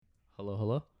Hello,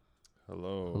 hello,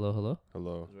 Hello. hello, hello.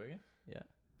 Hello. Is it working? Yeah.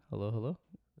 Hello, hello.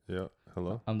 Yeah.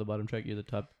 Hello. I'm the bottom track. You're the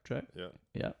top track. Yeah.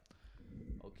 Yeah.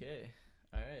 Okay.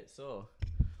 All right. So,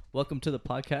 welcome to the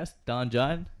podcast, Don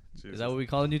John. Jesus. Is that what we're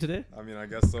calling you today? I mean, I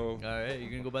guess so. All right. You're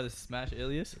gonna go by the Smash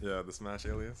alias. Yeah, the Smash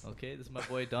alias. Okay. This is my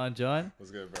boy Don John.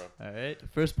 What's good, bro? All right.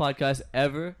 First podcast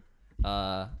ever.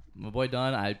 My boy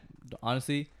Don.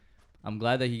 Honestly, I'm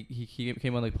glad that he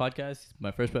came on the podcast. He's my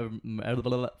first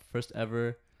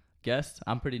ever guest.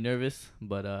 I'm pretty nervous,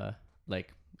 but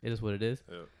like it is what it is.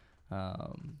 Yeah.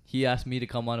 He asked me to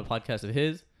come on a podcast of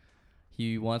his.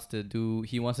 He has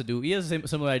the same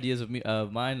similar ideas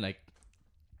of mine. Like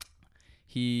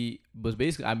he was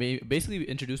basically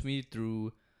introduced me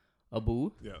through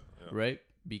Abu, Yeah. Yeah. right?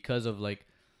 Because of like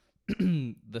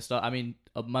the stuff. I mean,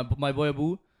 my boy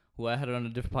Abu, who I had on a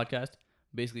different podcast,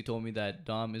 basically told me that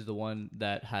Dom is the one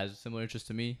that has similar interests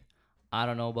to me. I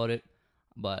don't know about it,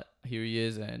 but here he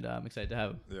is, and I'm excited to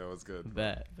have him. Yeah. What's good?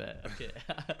 Bet. Okay.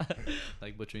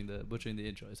 Like butchering the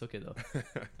intro. It's okay though.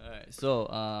 All right. So,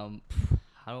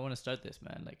 how do I want to start this,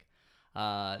 man? Like,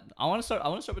 I want to start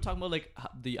with talking about like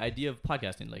the idea of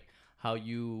podcasting, like how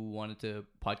you wanted to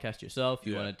podcast yourself.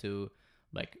 You Yeah. wanted to,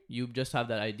 like, you just have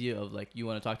that idea of like you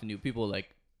want to talk to new people.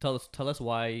 Like, tell us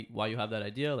why you have that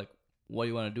idea. Like, what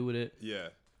you want to do with it. Yeah.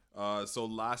 So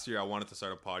last year I wanted to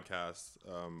start a podcast.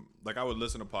 Like I would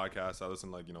listen to podcasts. I listen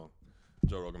to, like,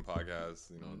 Joe Rogan podcast,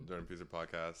 Jordan Peterson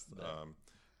podcast. Yeah.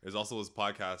 There's also this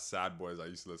podcast, Sad Boys, I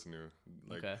used to listen to.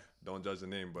 Like, Okay. don't judge the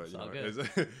name, but It's all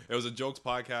it was a jokes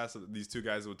podcast. These two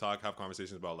guys would have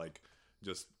conversations about like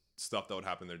just stuff that would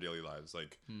happen in their daily lives,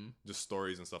 like just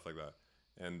stories and stuff like that.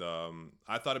 And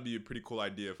I thought it'd be a pretty cool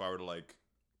idea if I were to like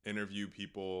interview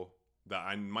people that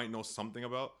I might know something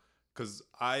about, because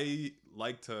I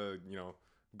like to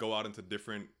go out into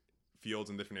different fields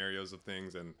and different areas of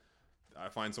things, and I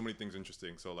find so many things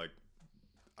interesting. So like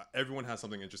everyone has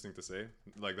something interesting to say.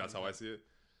 Like that's how I see it.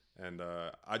 And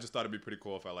I just thought it'd be pretty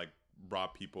cool if I like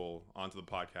brought people onto the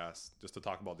podcast just to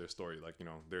talk about their story, like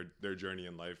their journey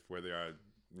in life, where they are,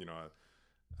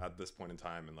 at this point in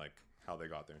time, and like how they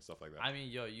got there and stuff like that. I mean,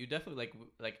 yo, you definitely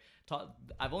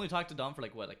I've only talked to Dom for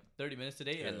like 30 minutes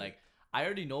today, Yeah. and like I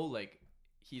already know like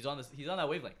he's on that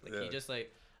wavelength. Like Yeah. he just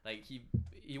like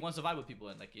he wants to vibe with people,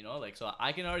 and like so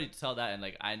I can already tell that. And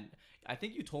like I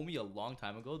think you told me a long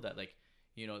time ago that like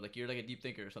like you're like a deep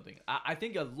thinker or something. I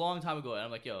think a long time ago, and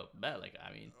I'm like, yo, bet. Like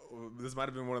I mean, This might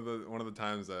have been one of the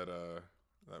times that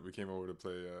we came over to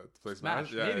play Smash.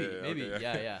 Smash, maybe, okay,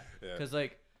 yeah. Yeah. Cause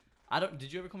like I don't.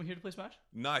 Did you ever come here to play Smash?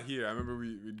 Not here. I remember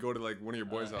we'd go to like one of your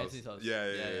boys' house. Anthony's house.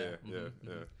 Yeah.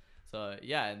 Mhm. So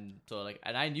yeah, and so like,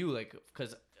 and I knew like,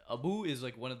 cause Abu is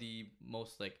like one of the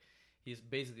most like, he's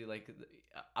basically like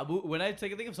Abu. When I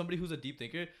think of somebody who's a deep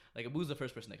thinker, like Abu's the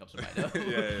first person that comes to mind.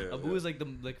 Yeah, Abu is like the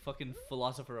like fucking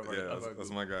philosopher of our. Yeah, of our that's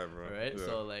group. my guy, bro. Right. Yeah.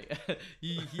 So like,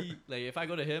 he like if I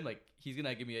go to him, like he's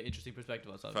gonna give me an interesting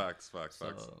perspective on something. Facts.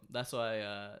 So that's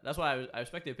why I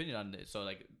respect the opinion on it. So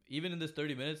like even in this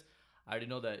 30 minutes, I already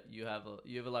know that you have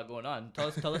a lot going on. Tell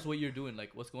us what you're doing.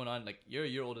 Like what's going on. Like you're a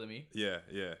year older than me. Yeah.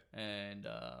 And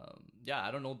yeah,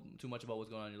 I don't know too much about what's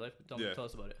going on in your life. But tell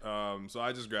us about it. So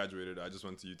I just graduated. I just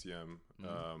went to UTM.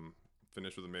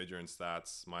 Finished with a major in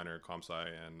stats, minor comp sci,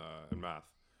 and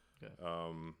math. Okay.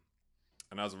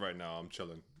 And as of right now, I'm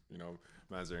chilling.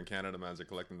 Mans are in Canada. Mans are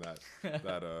collecting that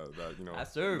I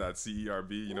serve. that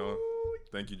CERB.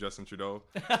 Thank you, Justin Trudeau.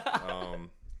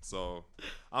 So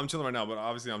I'm chilling right now, but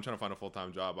obviously I'm trying to find a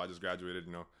full-time job. I just graduated.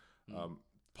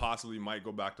 Possibly might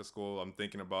go back to school. I'm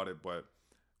thinking about it, but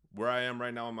where I am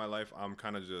right now in my life, I'm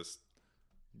kind of just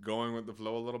going with the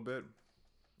flow a little bit.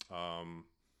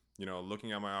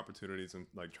 Looking at my opportunities and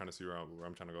like trying to see where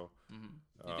I'm trying to go.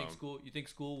 You think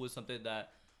school was something that,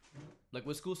 like,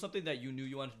 was school something that you knew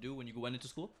you wanted to do when you went into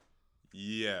school?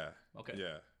 Yeah. Okay.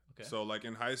 Yeah. Okay. So like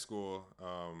in high school,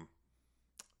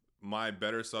 my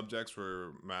better subjects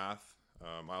were math.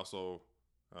 I also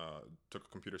took a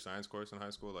computer science course in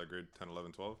high school, like grade 10,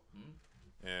 11, 12.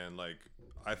 And like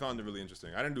I found it really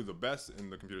interesting. I didn't do the best in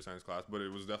the computer science class, but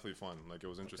it was definitely fun. Like it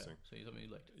was interesting. Okay. So you something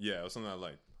you liked. Yeah, it was something I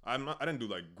liked. I didn't do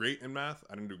like great in math.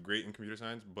 I didn't do great in computer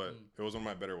science, but it was one of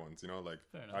my better ones. Like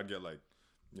Fair enough. I'd get like,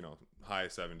 high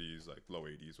 70s, like low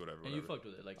 80s, whatever. And you fucked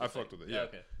with it. Like I fucked with it. Yeah.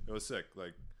 Okay. It was sick.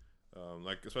 Like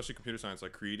especially computer science,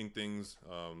 like creating things,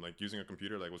 like using a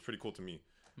computer, like was pretty cool to me.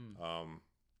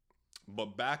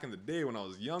 But back in the day when I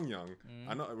was young,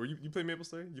 I know. You played Maple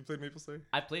Story? You played Maple Story?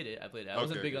 I played it. I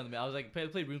wasn't big on the. I was like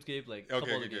played RuneScape, like a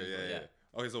couple other games. Yeah.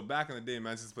 Okay, so back in the day,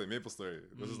 man, used to play Maple Story.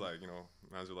 This is like, man,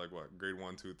 were like what, grade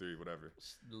 1, 2, 3, whatever.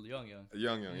 Young.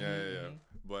 Young, yeah.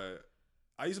 But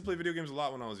I used to play video games a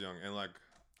lot when I was young, and like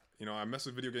you know, I mess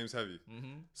with video games heavy.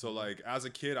 So like as a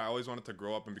kid, I always wanted to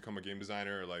grow up and become a game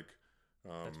designer. Or like,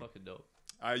 That's fucking dope.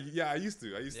 I used to,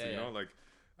 you know, like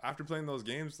after playing those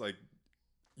games, like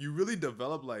you really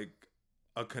develop like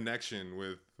a connection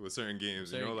with certain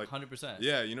games, you know, like 100%.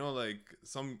 Yeah, you know, like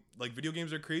some like video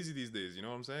games are crazy these days. You know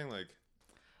what I'm saying? Like,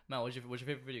 man, what's your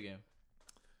favorite video game?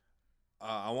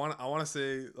 I want to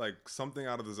say like something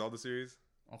out of the Zelda series.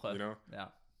 Okay. You know? Yeah.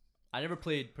 I never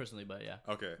played personally, but yeah.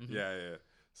 Okay. Yeah.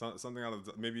 Something out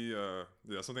of maybe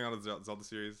something out of the Zelda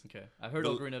series. Okay. I've heard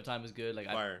Ocarina of Time is good. Like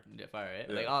Fire. Fire, right?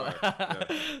 Yeah, like fire.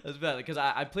 That's bad. Because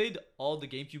I played all the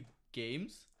GameCube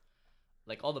games,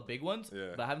 like all the big ones. Yeah.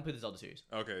 But I haven't played the Zelda series.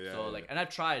 Okay. Yeah. So like, and I've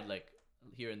tried like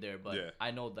here and there, but Yeah.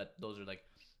 I know that those are like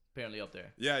apparently up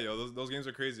there. Yeah, yo, those games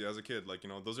are crazy. As a kid, like, you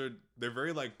know, they're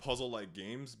very like puzzle like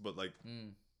games, but like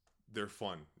they're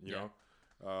fun. You know.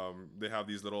 They have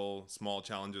these little small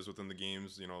challenges within the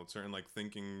games, you know, certain like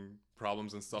thinking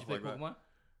problems and stuff like Pokemon? that.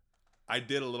 I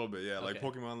did a little bit, yeah, like Okay.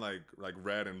 Pokemon, like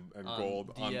Red and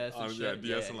Gold DS on and shit.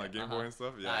 DS Yeah, and like yeah. Game Boy and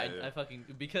stuff. Yeah, I fucking,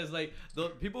 because like the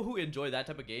people who enjoy that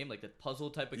type of game, like the puzzle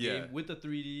type of Yeah. game with the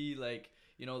 3D, like,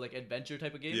 you know, like adventure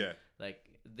type of game, Yeah. like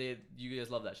you guys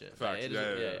love that shit. Facts. It Yeah,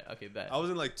 is- yeah. Okay, bet. I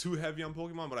wasn't like too heavy on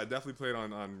Pokemon, but I definitely played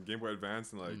on Game Boy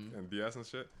Advance and like and DS and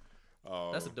shit.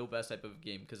 That's a dope ass type of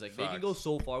game because like they can go Facts.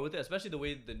 so far with it, especially the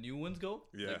way the new ones go.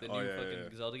 Yeah. Like the Oh, new yeah, fucking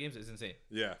yeah. Zelda games is insane.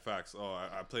 Yeah, facts. Oh,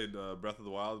 I played Breath of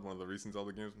the Wild, one of the recent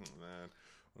Zelda games. Man,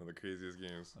 one of the craziest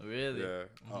games. Really? Yeah.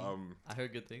 I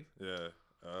heard good things. Yeah.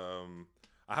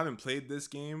 I haven't played this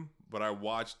game, but I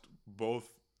watched both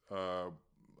of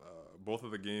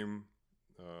the game.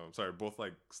 Both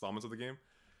like installments of the game.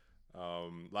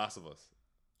 Last of Us.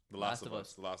 The Last of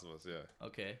Us. Yeah.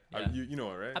 Okay. Yeah. You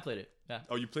know it, right? I played it. Yeah.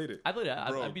 Oh, you played it. I played it.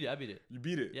 Bro. I beat it. You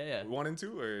beat it. Yeah, yeah. 1 and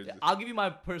 2, or Yeah, I'll give you my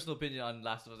personal opinion on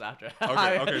Last of Us after.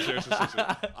 okay, sure.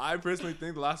 I personally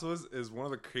think The Last of Us is one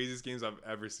of the craziest games I've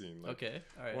ever seen. Like, Okay.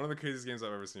 All right. one of the craziest games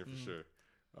I've ever seen for sure.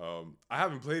 I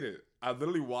haven't played it. I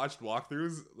literally watched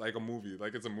walkthroughs like a movie.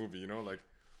 Like it's a movie, you know? Like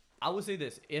I would say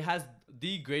this: it has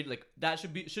the great like that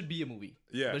should be a movie.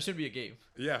 Yeah. but it should be a game.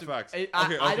 yeah, facts.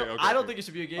 I don't think it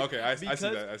should be a game. Okay, I see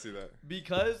that.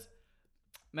 Because,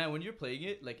 man, when you're playing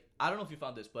it, like I don't know if you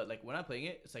found this, but like when I'm playing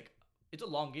it, it's like it's a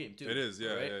long game too. It is,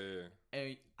 yeah, right? yeah.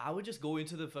 And I would just go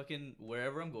into the fucking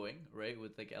wherever I'm going, right,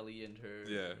 with like Ellie and her,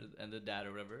 Yeah. and the dad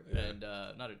or whatever, Yeah. and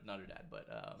not her dad, but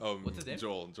what's his name?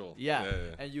 Joel. Yeah.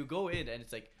 And you go in and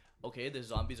it's like, okay, there's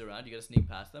zombies around. You gotta sneak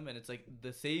past them, and it's like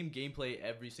the same gameplay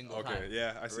every single time. Okay,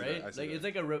 yeah, I see right? that. I see like that. it's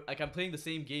like like I'm playing the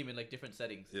same game in like different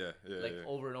settings. yeah, Like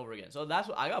over and over again. So that's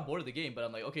what I got bored of the game, but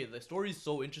I'm like, okay, the story's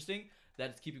so interesting that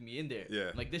it's keeping me in there. Yeah.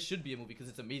 I'm like, this should be a movie because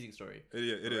it's an amazing story. It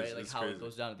is. Right? Like It's how crazy. it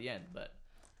goes down at the end. But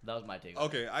that was my take. on it.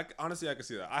 Okay, honestly I can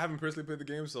see that. I haven't personally played the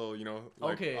game, so you know,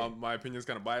 like, Okay. my opinion's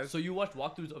kind of biased. So you watched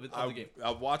walkthroughs of the game.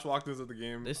 I've watched walkthroughs of the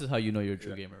game. This is how you know you're a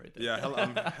true gamer right there. Yeah,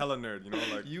 I'm hella nerd. You know,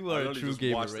 like You I are a literally true just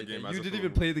gamer watched the right there. game as You a didn't film.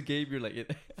 even play the game. You're like,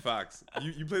 it. Facts.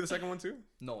 You played the second one too?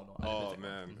 No. I Oh didn't play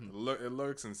man, the second one. it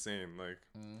looks insane. Like,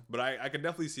 but I could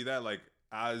definitely see that. Like,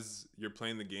 as you're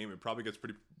playing the game, it probably gets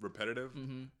pretty repetitive.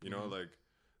 You know, like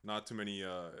not too many.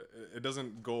 It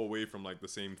doesn't go away from like the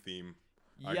same theme.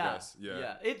 I guess.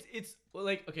 Yeah. It's well,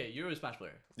 like, okay, you're a Smash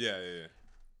player, Yeah.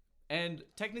 and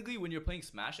technically when you're playing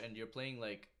Smash and you're playing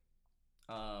like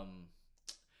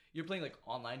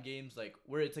online games, like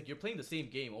where it's like you're playing the same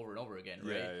game over and over again,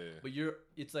 right? Yeah. But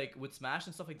it's like with Smash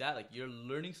and stuff like that, like you're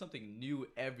learning something new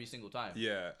every single time.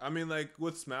 Yeah. I mean, like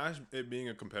with Smash, it being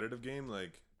a competitive game,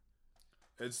 like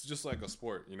it's just like a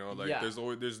sport, you know. Like Yeah.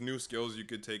 there's new skills you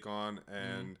could take on,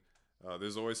 and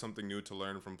there's always something new to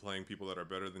learn from playing people that are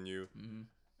better than you.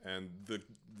 And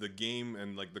the game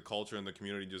and like the culture and the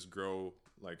community just grow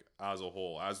like as a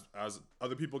whole. As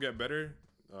other people get better,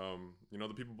 you know,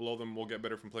 the people below them will get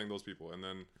better from playing those people, and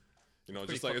then you know,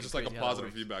 It's it's pretty just like a fucking crazy how that positive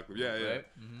works. feedback loop. Yeah. Right?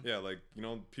 Yeah, like, you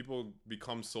know, people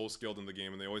become so skilled in the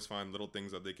game, and they always find little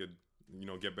things that they could, you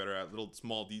know, get better at, little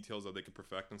small details that they could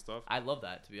perfect and stuff. I love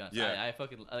that, to be honest. Yeah. I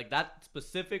fucking like that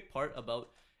specific part about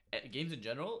games in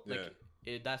general. Like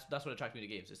that's what attracted me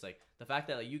to games. It's like the fact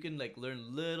that like you can like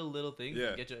learn little things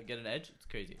Yeah. and get an edge. It's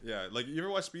crazy. Yeah, like you ever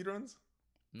watch speedruns?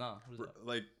 No, what is that?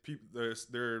 Like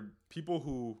there are people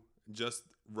who just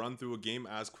run through a game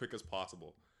as quick as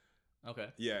possible. Okay.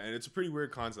 Yeah, and it's a pretty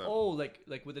weird concept. Oh, like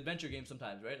with adventure games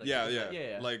sometimes, right? Like,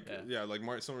 yeah. Like yeah. like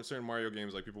some certain Mario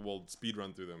games, like people will speed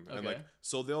run through them, and Okay. like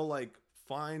so they'll like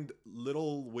find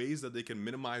little ways that they can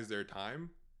minimize their time,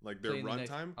 like their run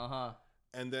time,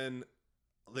 and then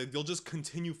like they'll just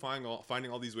continue finding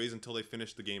all these ways until they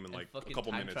finish the game in like a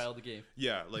couple minutes. Trial the game.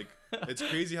 Yeah, like it's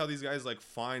crazy how these guys like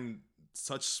find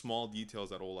such small details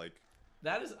that will like,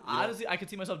 That is honestly, I could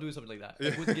see myself doing something like that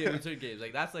with certain games.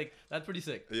 Like that's pretty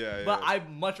sick. Yeah. But I'd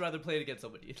much rather play it against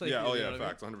somebody. Like, yeah. Oh you yeah. know what I mean?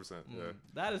 Facts. 100%. Yeah.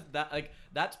 That is that like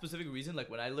that specific reason. Like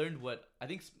when I learned what I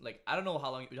think, like I don't know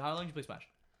how long you play Smash.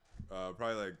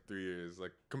 Probably like 3 years,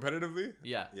 like competitively.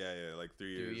 Yeah. Yeah. Like 3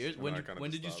 years. 3 years. When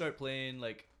did you stop. start playing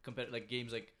like like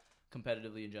games like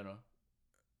competitively in general?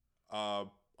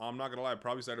 I'm not gonna lie. I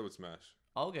probably started with Smash.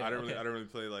 Oh, okay. I didn't really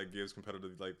play like games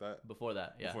competitively like that. Before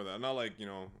that, yeah. Before that, not like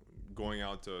going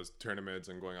out to tournaments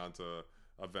and going out to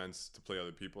events to play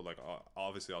other people. Like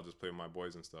obviously, I'll just play with my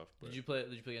boys and stuff. But. Did you play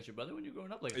against your brother when you were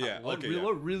growing up? Like, yeah. What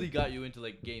really got you into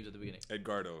like games at the beginning?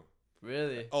 Edgardo.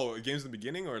 Really? Oh, games in the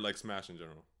beginning or like Smash in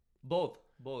general? Both.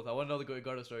 I want to know the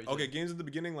Edgardo story. Okay, games in the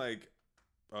beginning, like,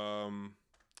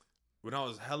 when I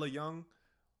was hella young,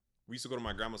 we used to go to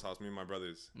my grandma's house, me and my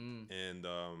brothers, and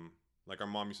like our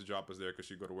mom used to drop us there because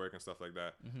she'd go to work and stuff like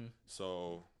that.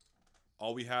 So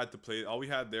all we had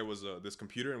there was this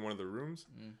computer in one of the rooms,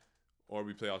 or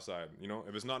we play outside.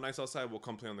 If it's not nice outside, we'll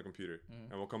come play on the computer,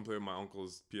 and we'll come play with my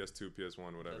uncle's PS2,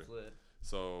 PS1, whatever. That's lit.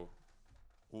 So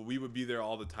we would be there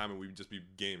all the time, and we'd just be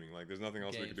gaming. Like there's nothing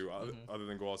else we could do other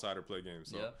than go outside or play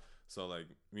games. So like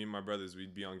me and my brothers,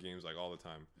 we'd be on games like all the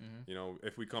time.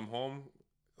 If we come home,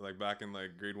 like back in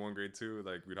like grade 1, grade 2,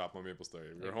 like we'd hop on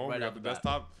MapleStory. We were home, we got the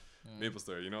desktop,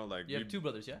 MapleStory. Like you have 2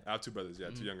 brothers, yeah? I have 2 brothers,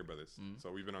 2 younger brothers.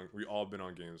 So we all been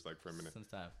on games like for a minute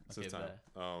since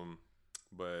time.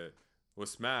 But with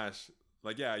Smash,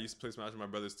 like I used to play Smash with my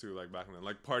brothers too, like back then,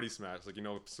 like party Smash. Like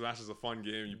Smash is a fun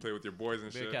game. You play with your boys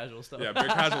and shit. Very casual stuff. Yeah, very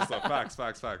casual stuff. Facts.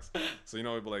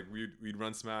 So but like we'd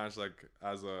run Smash like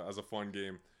as a fun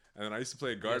game. And then I used to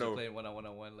play Edgardo. Playing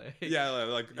one-on-one,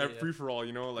 like free for all,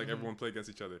 like everyone play against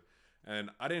each other. And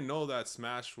I didn't know that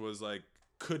Smash was like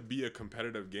could be a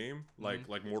competitive game,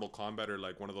 like Mortal Kombat or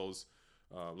like one of those,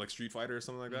 like Street Fighter or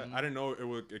something like that. I didn't know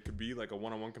it could be like a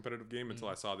one-on-one competitive game until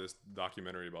I saw this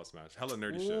documentary about Smash. Hella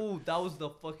nerdy shit. Ooh, that was the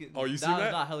fucking. Oh, you seen that? That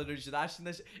was not hella nerdy shit.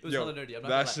 It was hella nerdy. I'm not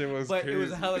that shit was but crazy. It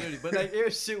was hella nerdy. But like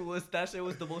that shit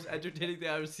was the most entertaining thing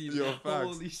I've ever seen. Yo,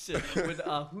 holy shit! When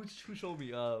who showed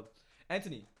me?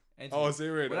 Anthony. Oh, say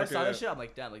right. When I saw that shit, I'm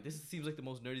like, damn, like this seems like the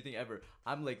most nerdy thing ever.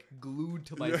 I'm like glued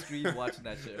to my screen watching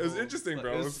that shit. It was interesting,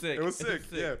 bro. It was sick. It was sick.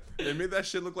 Yeah, they made that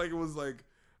shit look like it was like,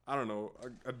 I don't know,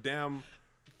 a damn.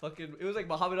 Fucking, it was like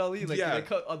Muhammad Ali, like they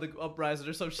cut on the uprising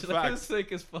or some shit. Like it was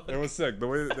sick as fuck. It was sick. The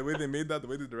way they made that, the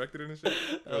way they directed it and shit,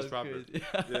 it was proper. Crazy.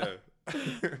 Yeah.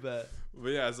 But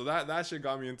yeah, so that shit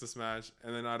got me into Smash,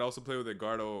 and then I'd also play with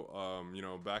Edgardo.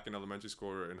 Back in elementary school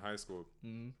or in high school,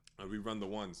 we run the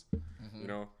ones,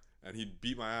 and he'd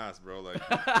beat my ass, bro. Like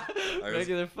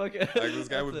regular fucking. Like this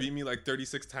guy would beat me like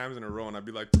 36 times in a row, and I'd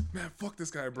be like, man, fuck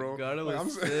this guy, bro. Edgardo like,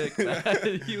 was sick.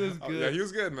 Man. He was good. Yeah, he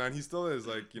was good, man. He still is.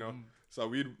 Like So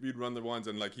we'd run the ones,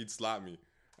 and like he'd slap me,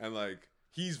 and like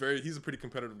he's a pretty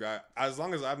competitive guy. As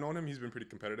long as I've known him, he's been pretty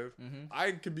competitive.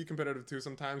 I could be competitive too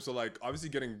sometimes. So like obviously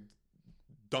getting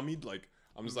dummied, like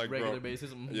I'm just like regular bro,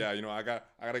 basis. Yeah, I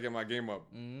gotta get my game up.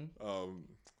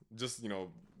 Just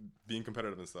being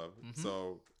competitive and stuff.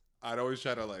 So I'd always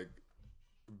try to like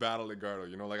battle Edgardo,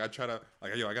 like I try to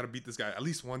like I gotta beat this guy at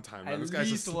least one time. Man. This guy's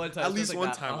just at least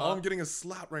one time. Oh, I'm getting a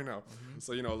slap right now.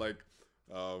 So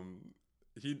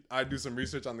I do some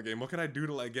research on the game. What can I do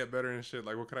to like get better and shit?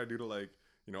 Like what can I do to like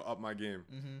up my game?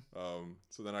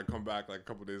 So then I come back like a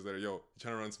couple days later. Yo, you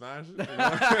trying to run Smash?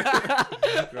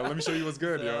 Let me show you what's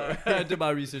good, yo. I did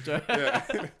my research. Right?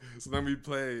 Yeah. So then we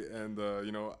play, and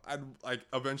I'd like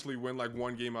eventually win like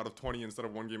one game out of 20 instead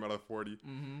of one game out of 40.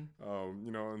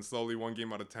 And slowly one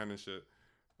game out of 10 and shit.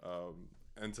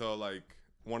 Until like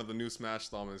one of the new Smash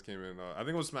installments came in. I think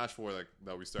it was Smash 4 like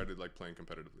that we started like playing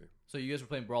competitively. So you guys were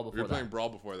playing Brawl before that? We were playing Brawl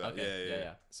before that. Okay.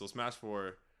 Yeah. So Smash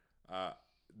 4.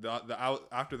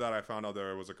 After that, I found out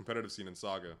there was a competitive scene in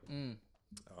Saga.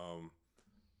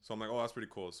 So I'm like, oh, that's pretty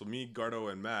cool. So me,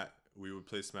 Gardo, and Matt, we would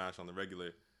play Smash on the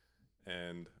regular,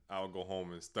 and I would go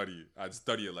home and study. I'd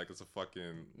study it like it's a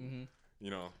fucking,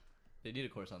 They need a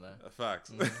course on that.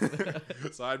 Facts.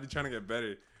 So I'd be trying to get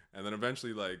better, and then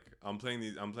eventually, like, I'm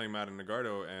playing Matt and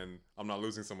Gardo, and I'm not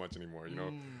losing so much anymore.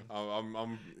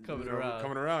 I'm coming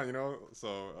around.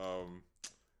 So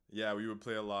yeah, we would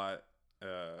play a lot.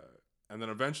 And then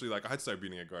eventually, like, I'd start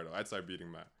beating Edgardo. I'd start beating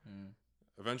Matt.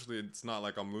 Eventually, it's not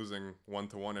like I'm losing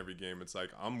 1-1 every game. It's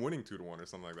like I'm winning 2-1 or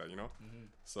something like that,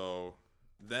 So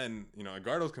then,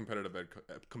 Edgardo's competitive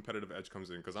edge comes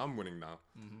in because I'm winning now.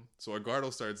 So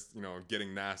Edgardo starts,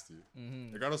 getting nasty.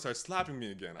 Edgardo starts slapping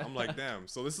me again. I'm like, damn.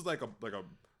 So this is like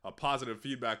a positive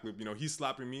feedback loop. He's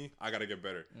slapping me. I gotta get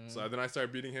better. So then I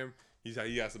start beating him. He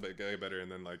has to get better,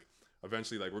 and then like.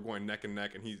 Eventually, like we're going neck and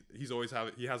neck, and he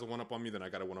has a one up on me, then I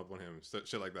got a one up on him,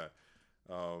 shit like that.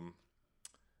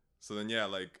 So then yeah,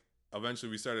 like eventually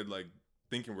we started like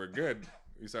thinking we're good.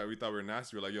 We thought we were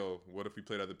nasty. We're like, yo, what if we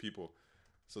played other people?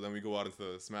 So then we go out into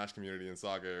the Smash community in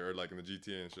Saga or like in the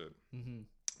GTA and shit.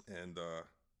 And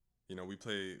you know, we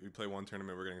play one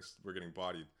tournament. We're getting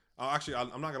bodied. Oh, actually,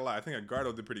 I'm not gonna lie. I think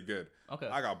Edgardo did pretty good. Okay.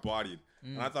 I got bodied,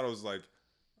 and I thought it was like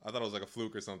a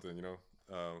fluke or something, you know.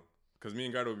 Because me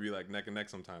and Gardo would be like neck and neck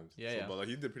sometimes. Yeah, so, yeah. But like,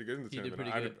 he did pretty good in the tournament.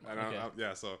 Did pretty good. Okay.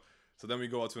 Yeah, so then we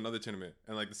go out to another tournament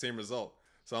and like the same result.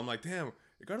 So I'm like, damn,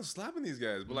 Gardo's slapping these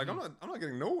guys, but like I'm not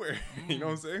getting nowhere. You know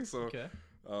what I'm saying? So Okay.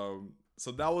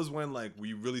 So that was when like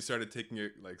we really started taking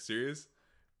it like serious,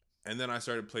 and then I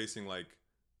started placing like,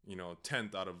 you know,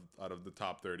 10th out of the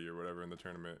top 30 or whatever in the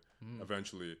tournament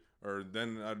eventually, or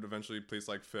then I'd eventually place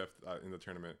like 5th in the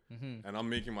tournament, and I'm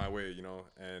making my way, you know,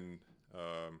 and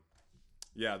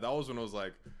yeah, that was when I was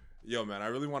like, yo man, I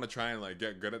really want to try and like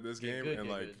get good at this game and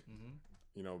like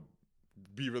you know,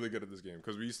 be really good at this game,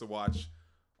 because we used to watch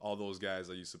all those guys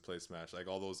that used to play Smash, like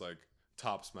all those like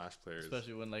top Smash players,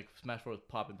 especially when like Smash 4 was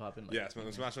popping like, yeah,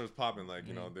 when Smash 4 was popping, like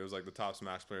you know, there was like the top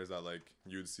Smash players that like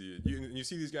you'd see you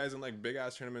see these guys in like big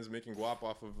ass tournaments making guap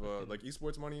off of like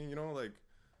esports money, you know, like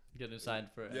getting signed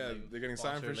for they're getting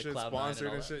signed for like shit,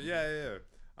 sponsored and shit. Yeah.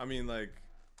 I mean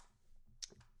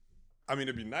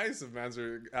it'd be nice if mans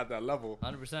are at that level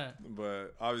 100%,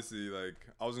 but obviously like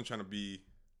I was trying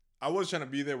to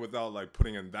be there without like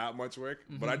putting in that much work,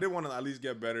 but I did want to at least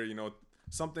get better, you know.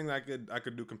 Something that I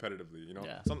could do competitively, you know,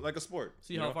 something like a sport.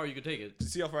 See how far you could take it.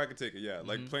 See how far I could take it, yeah.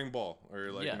 Like playing ball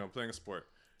or like you know, playing a sport.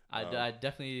 I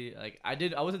definitely like I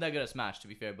wasn't that good at Smash, to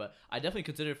be fair, but I definitely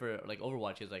considered for like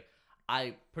Overwatch, because like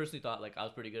I personally thought like I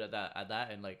was pretty good at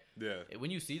that, and like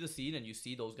when you see the scene and you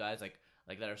see those guys like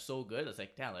that are so good, it's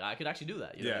like damn, like I could actually do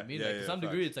that. You know what I mean? Like to some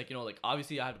degree, it's like, you know, like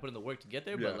obviously I had to put in the work to get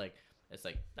there, but like. It's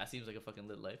like that seems like a fucking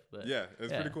lit life, but yeah,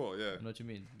 it's pretty cool. Yeah, I know what you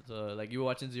mean. So like you were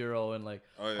watching Zero and like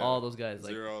all those guys,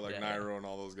 like Zero, like Nairo and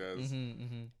all those guys.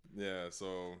 Yeah,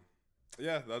 so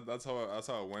yeah, that's how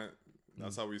it went.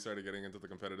 That's how we started getting into the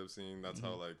competitive scene. That's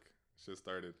how like shit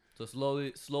started. So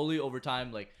slowly over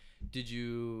time, like, did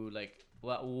you like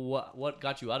what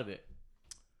got you out of it?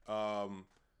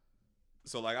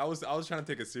 So like I was trying to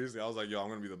take it seriously. I was like, yo, I'm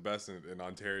gonna be the best in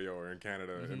Ontario or in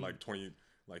Canada in like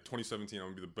 2017, I'm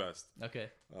gonna be the best. Okay.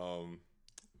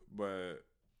 But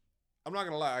I'm not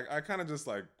gonna lie, I kind of just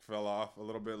like fell off a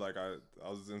little bit. Like I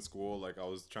was in school, like I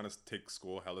was trying to take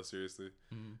school hella seriously,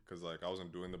 because like I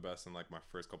wasn't doing the best in like my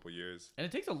first couple years. And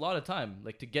it takes a lot of time,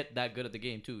 like to get that good at the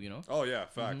game too, you know? Oh yeah,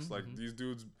 facts. These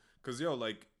dudes, because yo,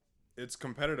 like it's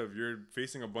competitive. You're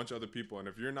facing a bunch of other people, and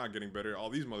if you're not getting better, all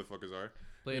these motherfuckers are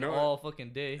playing all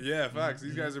fucking day. Yeah, facts.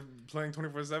 These guys are playing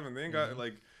 24/7. They ain't got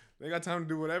like. They got time to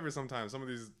do whatever sometimes. Some of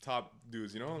these top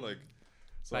dudes, you know, like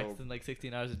so practicing like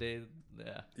 16 hours a day.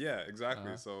 Yeah,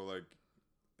 exactly. So like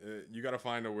you got to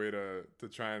find a way to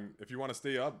try and, if you want to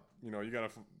stay up, you know, you got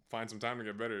to find some time to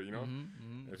get better, you know.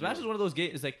 Smash is one of those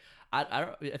games. It's like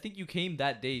I think you came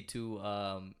that day to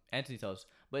Anthony's house,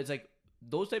 but it's like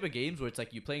those type of games where it's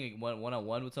like you playing like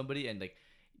one-on-one with somebody, and like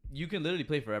you can literally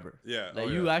play forever. Yeah, like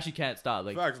you actually can't stop.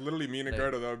 Like facts, literally me and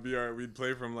Edgardo, that would be we'd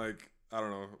play from like, I don't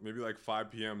know, maybe like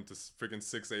 5 p.m. to freaking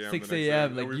 6 a.m. 6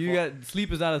 a.m. Like you got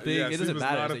sleep is not a thing. Yeah, it doesn't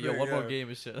matter. It's like, yo, one more game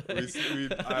and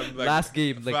shit. Last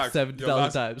game like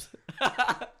 7,000 times.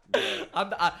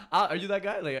 Are you that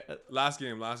guy? Like last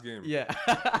game. Yeah.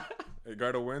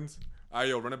 Edgardo wins.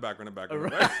 Yo, run it back. And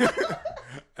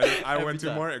I went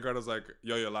 2 more. Edgardo's like,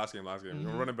 yo, last game.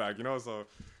 Run it back. You know, so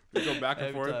we go back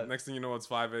and forth. Next thing you know, it's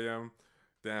 5 a.m.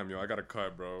 Damn, yo, I got to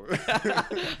cut, bro.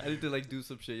 I need to like do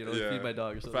some shit, you know, feed my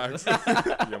dog or something. Facts.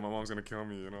 Yeah, my mom's gonna kill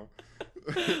me, you know.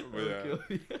 But yeah,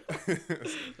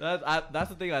 that's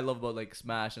the thing I love about like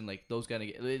Smash and like those kind of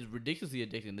games. It's ridiculously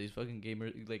addicting. These fucking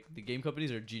gamers, like the game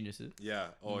companies, are geniuses. Yeah.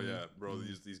 Oh yeah, bro.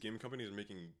 These game companies are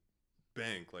making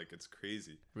bank, like it's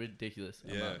crazy. Ridiculous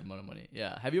amount of money.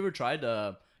 Yeah. Have you ever tried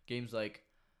games like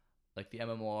the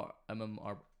MMR?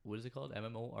 What is it called?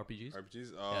 MMORPGs?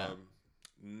 RPGs.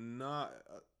 Not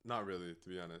really, to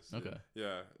be honest. Okay.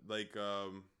 Yeah, like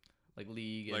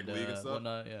League, and stuff.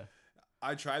 Whatnot, yeah.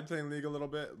 I tried playing League a little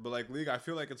bit, but like League, I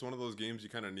feel like it's one of those games you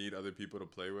kind of need other people to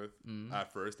play with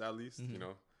at first, at least. You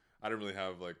know, I didn't really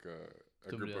have like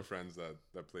a group of friends that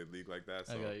played League like that.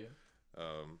 So I got you.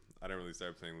 I didn't really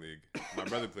start playing League. My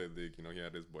brother played League. You know, he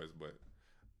had his boys, but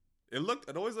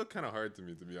it always looked kind of hard to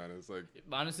me, to be honest. Like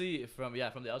honestly, from the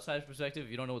outside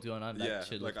perspective, you don't know what's going on. That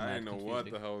shit like I didn't know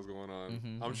what the hell was going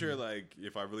on. I'm sure like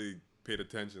if I really paid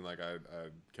attention, like I'd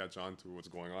catch on to what's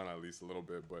going on at least a little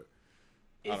bit. But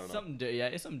I don't know.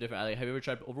 It's something different. Like, have you ever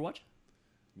tried Overwatch?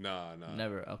 Nah.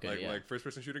 Never. Okay. Like first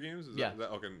person shooter games. Is that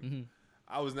okay?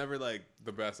 I was never like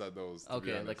the best at those. To be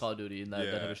Okay, honest. like Call of Duty and that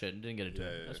type of shit. Didn't get into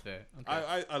it. Yeah. That's fair.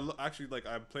 Okay. Actually like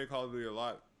I play Call of Duty a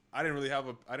lot. I didn't have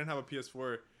a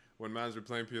PS4 when mans were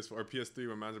playing PS4 or PS3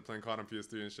 when mans were playing COD on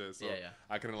PS3 and shit. So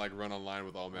I couldn't like run online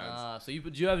with all mans. So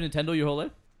do you have a Nintendo your whole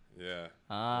life? Yeah.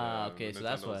 Okay, so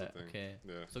that's why. Okay.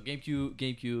 Yeah. So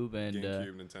GameCube, and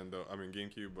Nintendo. I mean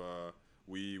GameCube,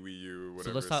 Wii U,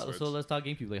 whatever. So let's talk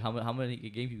GameCube. Like how many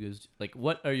GameCube games? Like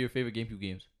what are your favorite GameCube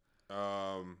games?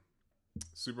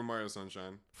 Super Mario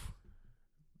Sunshine.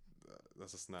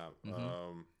 That's a snap.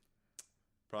 Mm-hmm.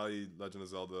 Probably Legend of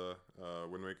Zelda,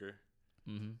 Wind Waker.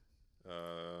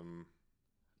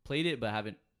 Played it, but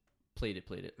haven't played it.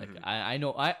 Like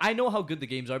Mm-hmm. I know how good the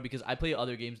games are because I play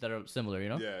other games that are similar. You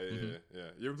know. Yeah.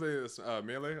 You ever play this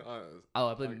Melee?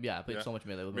 I played so much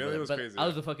Melee. With Melee was but crazy. I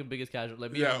was the fucking biggest casual.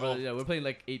 Like me and my brother, we're playing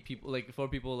like 8 people, like 4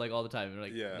 people, like all the time.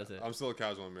 Like that's it. I'm still a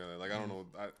casual in Melee. Like I don't know.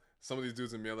 Some of these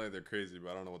dudes in Melee, they're crazy,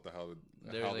 but I don't know what the hell.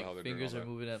 Their fingers are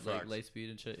moving at like light speed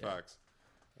and shit. Facts.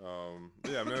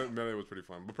 Melee was pretty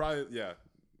fun, but probably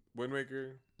Wind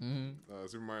Waker,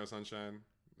 Super Mario Sunshine.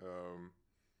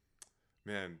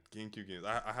 Man, GameCube games.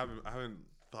 I haven't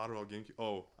thought about GameCube.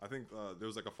 Oh, I think there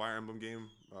was like a Fire Emblem game.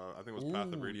 I think it was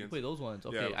Path of Radiance. You play those ones?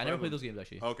 Okay, I never played those games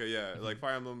actually. Okay, yeah, like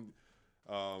Fire Emblem,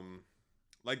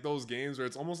 like those games where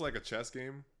it's almost like a chess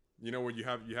game. You know, where you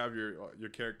have your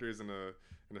characters in a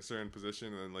certain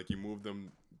position and like you move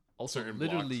them. Also,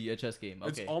 literally a chess game.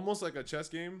 Okay, it's almost like a chess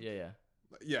game.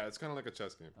 Yeah, it's kind of like a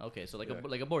chess game. Okay, so like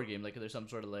a board game. Like there's some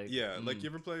sort of like. Yeah, like you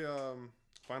ever play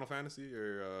Final Fantasy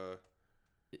or.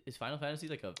 Is Final Fantasy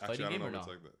like a fighting game or not?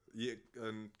 Like that. Yeah,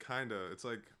 and kinda. It's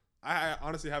like I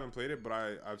honestly haven't played it, but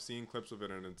I've seen clips of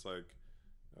it, and it's like,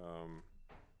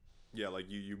 like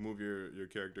you move your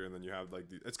character, and then you have like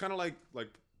it's kind of like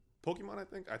Pokemon.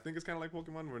 I think it's kind of like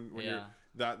Pokemon when you're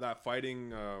that fighting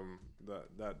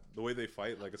that the way they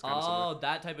fight, like it's kind of similar.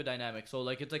 That type of dynamic. So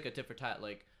like it's like a tit for tat,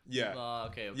 like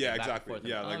okay. Yeah, exactly.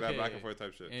 Yeah, like that back and forth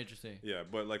type shit. Interesting. Yeah,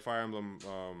 but like Fire Emblem.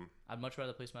 I'd much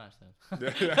rather play Smash then.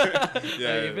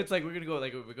 If it's like we're gonna go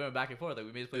like we're going back and forth, like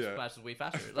we may play Smash way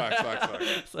faster.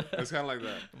 Facts. It's kind of like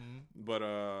that. But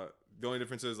the only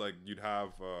difference is like you'd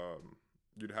have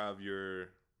your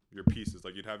pieces,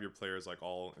 like you'd have your players like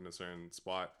all in a certain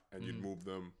spot, and you'd move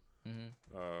them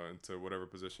into whatever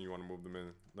position you want to move them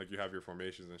in. Like you have your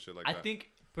formations and shit like that. I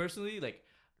think personally, like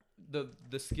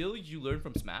the skills you learn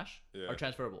from Smash are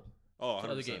transferable. Oh, 100%, to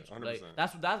other games. 100%. Like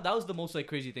that was the most like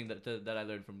crazy thing that I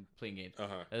learned from playing games.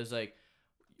 It was like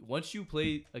once you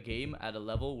play a game at a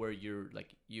level where you're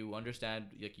like you understand,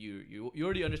 like you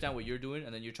already understand what you're doing,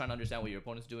 and then you're trying to understand what your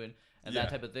opponent's doing and that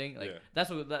type of thing. Like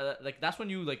that's when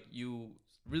you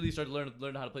really start to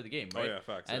learn how to play the game, right? Oh yeah,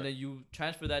 facts. And then you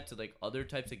transfer that to like other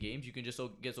types of games. You can just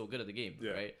get so good at the game,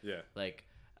 right? Yeah. Like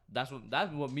that's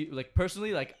what me like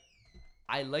personally, like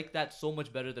I like that so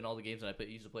much better than all the games that I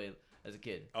used to play as a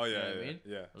kid. Oh yeah, you know what I mean?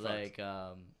 Yeah. Like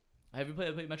have you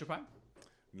played Metro Prime?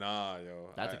 Nah, yo.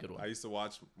 That's a good one. I used to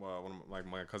watch one of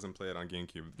my cousin play it on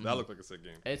GameCube. That looked like a sick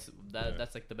game. It's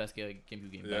that's like the best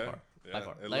GameCube game by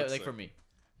far. Like for me.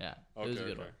 Yeah. Okay, it was a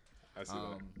good one. I see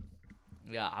that.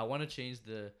 Yeah, I want to change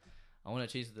the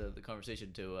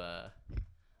conversation to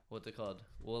what's it called?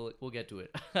 We'll get to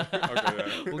it. Okay,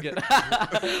 yeah. we'll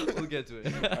get to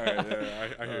it. All right, yeah,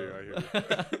 I hear you.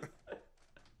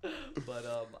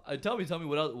 But tell me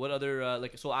what other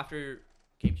like so after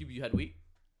GameCube you had Wii?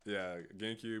 Yeah,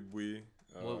 GameCube, Wii.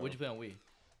 What'd you play on Wii?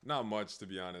 Not much, to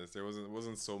be honest. There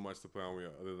wasn't so much to play on Wii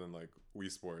other than like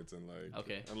Wii Sports and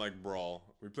like Brawl.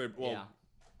 We played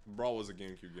Brawl was a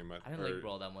GameCube game. I didn't like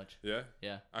Brawl that much. Yeah?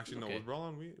 Yeah. Actually, no. Was Brawl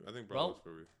on Wii? I think Brawl was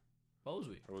for Wii. Brawl was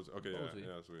Wii. It was, okay,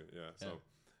 yeah, it's Wii. Yeah, so,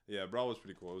 yeah, Brawl was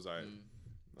pretty cool. It was alright.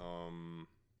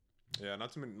 Yeah,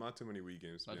 not too many Wii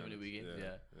games. Not too many Wii games,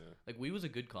 yeah. Like, Wii was a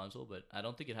good console, but I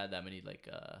don't think it had that many, like,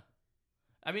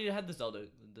 I mean, it had the Zelda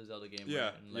game. Yeah,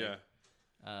 right? And, like,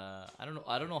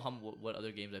 I don't know what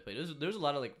other games I played. There's a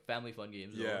lot of, like, family fun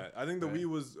games. Yeah, I think the Wii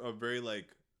was a very, like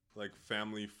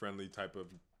family friendly type of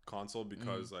console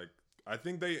because like I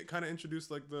think they kind of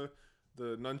introduced like the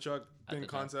nunchuck thing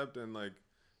concept and like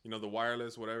the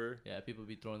wireless whatever. Yeah, people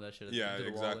be throwing that shit into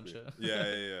the wall and shit.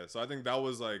 yeah. So I think that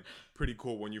was like pretty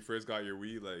cool when you first got your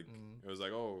Wii. Like it was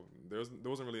like, oh, there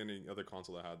wasn't really any other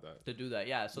console that had that to do that.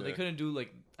 Yeah, so they couldn't do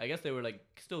like, I guess they were like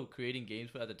still creating games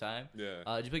at the time. Yeah.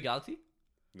 Did you play Galaxy?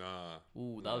 Nah.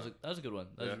 Ooh, that was a good one.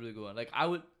 That was a really good one. Like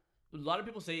a lot of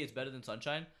people say it's better than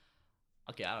Sunshine.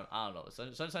 Okay, I don't know.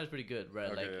 Sunshine's pretty good,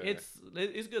 right? Okay, like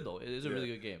it's good though. It is a really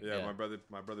good game. Yeah, my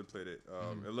brother played it.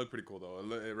 It looked pretty cool though.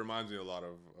 It reminds me a lot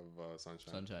of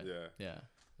Sunshine. Yeah.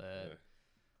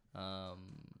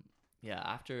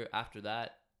 After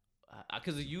that,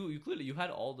 because you clearly you had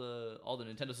all the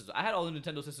Nintendo systems. I had all the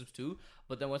Nintendo systems too,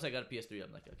 but then once I got a PS3,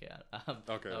 I'm like, okay, I'm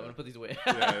gonna put these away.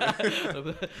 Yeah.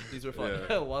 These were fun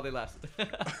Yeah. while they lasted.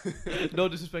 No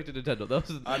disrespect to Nintendo.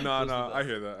 No, I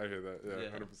hear that.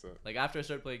 Yeah, 100%. Like after I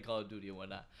started playing Call of Duty and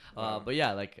whatnot. But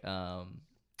yeah, like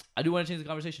I do want to change the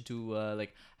conversation to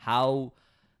like how.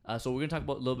 So we're gonna talk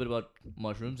about a little bit about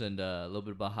mushrooms and a little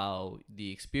bit about how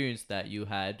the experience that you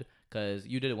had, because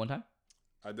you did it one time.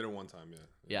 I did it one time, yeah.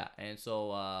 Yeah, and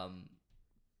so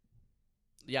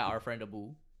yeah, our friend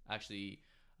Abu actually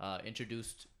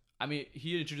introduced. I mean,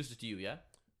 he introduced it to you, yeah.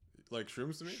 Like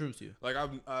shrooms to me. Shrooms to you. Like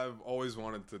I've always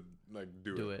wanted to like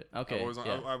do it. Okay.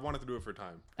 I've wanted to do it for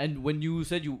time. And when you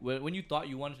said when you thought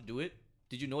you wanted to do it,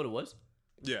 did you know what it was?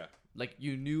 Yeah. Like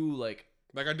you knew like.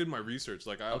 Like I did my research.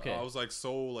 Like I was like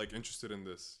so like interested in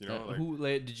this. You know.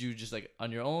 Like, did you just like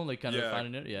on your own like kind of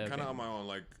finding it? Yeah. Kind of on my own.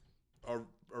 Like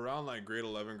around like grade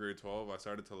 11, grade 12, I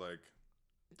started to like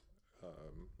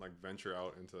venture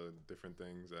out into different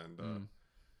things and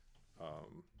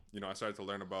you know, I started to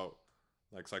learn about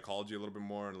like psychology a little bit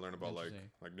more and learn about like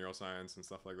neuroscience and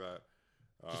stuff like that.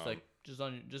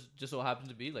 Just so happens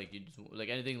to be like you just like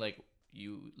anything like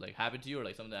you like happened to you or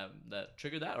like something that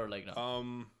triggered that or like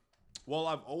no. Well,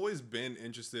 I've always been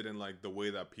interested in like the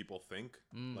way that people think,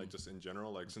 like just in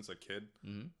general, like since a kid,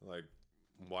 like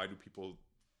why do people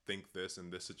think this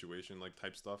in this situation, like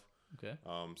type stuff. Okay.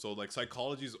 So like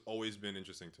psychology's always been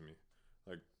interesting to me,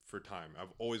 like for time.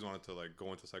 I've always wanted to like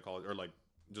go into psychology or like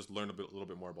just learn a little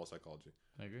bit more about psychology.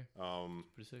 I agree.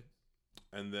 Pretty sick.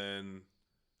 And then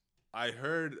I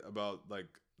heard about like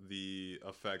the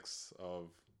effects of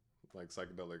like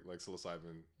psychedelic, like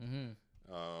psilocybin,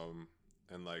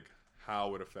 and like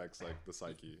how it affects like the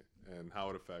psyche and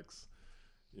how it affects,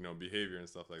 you know, behavior and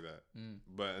stuff like that.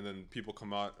 But and then people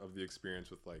come out of the experience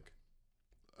with like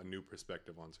a new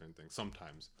perspective on certain things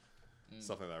sometimes,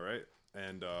 stuff like that, right?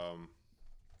 And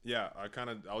yeah, I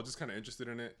was just kind of interested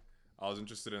in it. I was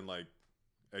interested in like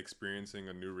experiencing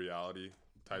a new reality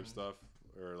type stuff,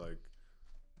 or like,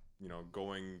 you know,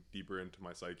 going deeper into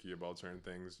my psyche about certain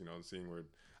things, you know, seeing where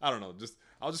I don't know, just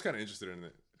I was just kind of interested in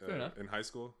it in high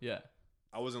school. Yeah,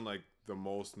 I wasn't like the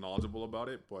most knowledgeable about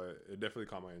it, but it definitely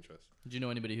caught my interest. Did you know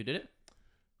anybody who did it?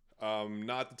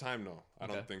 Not at the time, no. I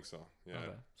don't think so. Yeah.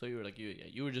 Okay. So you were like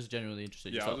you were just genuinely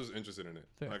interested. Yeah, yourself. I was just interested in it.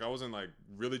 Fair. Like I wasn't like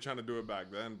really trying to do it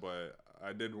back then, but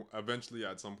I did eventually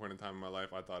at some point in time in my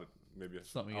life. I thought maybe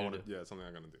something something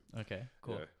I'm gonna do. Okay,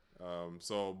 cool. Yeah.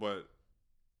 So, but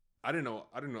I didn't know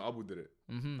Abu did it.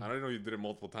 I didn't know he did it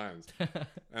multiple times.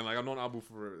 And like I've known Abu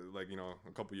for like, you know,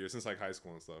 a couple years since like high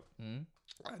school and stuff.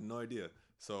 I had no idea.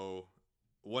 So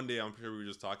one day I'm sure we were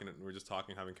just talking,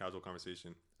 having casual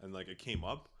conversation, and like it came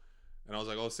up, and I was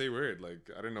like, "Oh, say word!" Like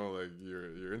I didn't know like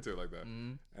you're into it like that.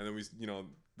 And then we, you know,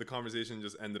 the conversation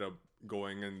just ended up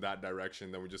going in that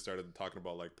direction. Then we just started talking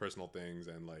about like personal things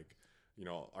and like, you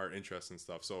know, our interests and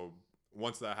stuff. So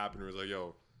once that happened, it was like,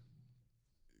 "Yo,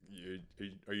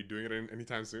 are you doing it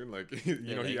anytime soon?" Like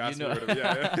you know, he asked me.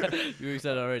 Yeah. You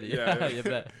said already. Yeah. You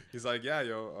bet. He's like, "Yeah,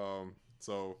 yo."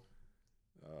 So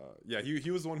yeah, he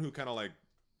was the one who kind of like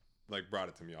brought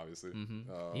it to me, obviously.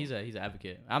 He's an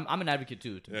advocate. I'm an advocate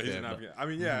too. Yeah, he's an advocate. I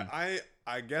mean, yeah,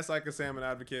 I guess I could say I'm an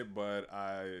advocate, but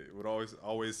I would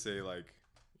always say like,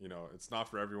 you know, it's not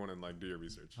for everyone, and like do your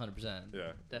research. 100%.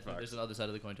 Yeah, definitely. There's another side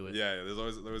of the coin to it. Yeah,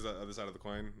 there's that other side of the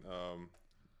coin.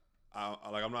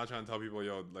 I'm not trying to tell people,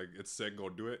 yo, like it's sick, go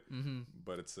do it.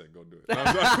 But it's sick, go do it.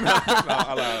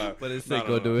 But it's sick,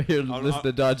 go do it. Here, listen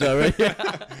to Dodge already.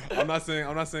 I'm not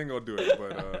saying go do it,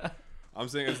 but I'm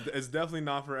saying it's definitely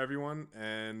not for everyone,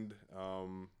 and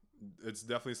it's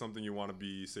definitely something you want to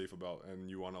be safe about, and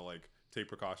you want to like take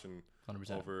precaution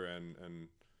 100%. over, and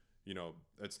you know,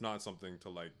 it's not something to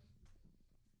like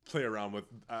play around with,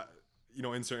 you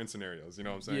know, in certain scenarios. You know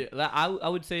what I'm saying? Yeah, I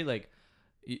would say like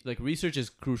research is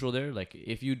crucial there. Like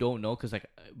if you don't know, because like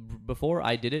before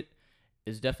I did it,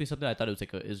 it's definitely something I thought it was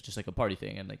like it's just like a party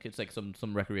thing, and like it's like some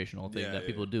recreational thing that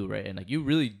people do, right? And like you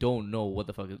really don't know what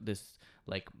the fuck is this,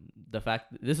 like the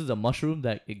fact this is a mushroom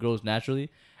that it grows naturally,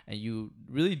 and you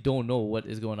really don't know what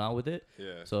is going on with it.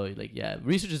 Yeah. So like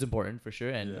research is important for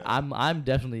sure, and I'm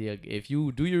definitely if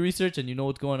you do your research and you know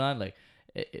what's going on, like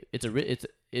it's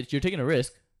you're taking a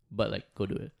risk. But like, go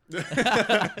do it.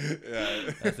 Yeah,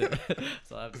 that's it.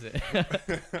 That's all I have to say.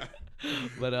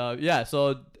 But yeah,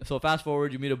 so fast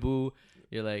forward, you meet Abu.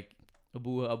 You're like,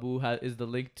 Abu is the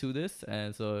link to this,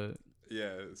 and so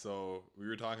yeah. So we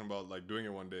were talking about like doing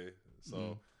it one day.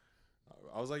 So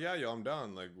I was like, yeah, yo, I'm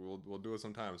down. Like we'll do it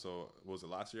sometime. So was it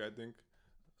last year? I think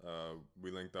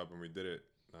we linked up and we did it.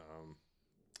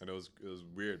 And it was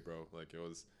weird, bro. Like it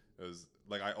was It was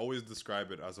like I always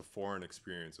describe it as a foreign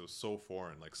experience. It was so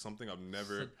foreign, like something I've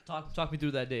never. So talk me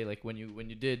through that day. Like when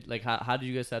you did, like how did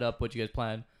you guys set up? What you guys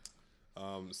plan?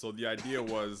 So the idea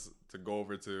was to go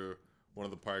over to one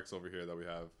of the parks over here that we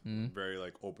have, very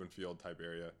like open field type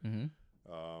area.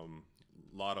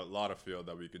 Lot of field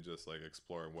that we could just like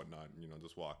explore and whatnot. You know,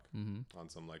 just walk on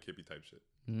some like hippie type shit.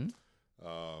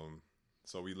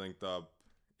 So we linked up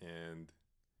and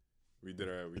we did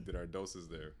our doses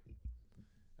there,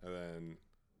 and then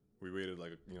we waited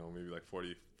like maybe like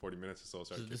 40 minutes or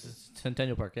so. So this is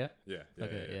Centennial Park, yeah. Yeah.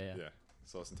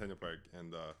 So Centennial Park,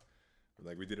 and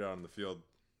like we did it out on the field,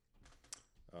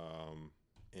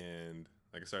 and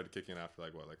like it started kicking after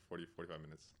like 45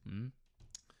 minutes.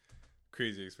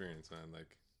 Crazy experience, man.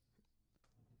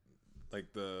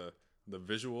 Like the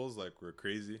visuals like were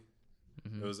crazy.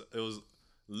 It was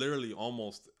literally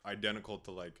almost identical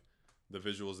to like the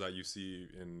visuals that you see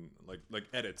in like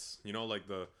edits, like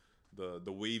the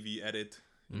wavy edit,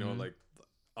 like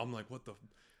I'm like, what the.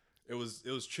 It was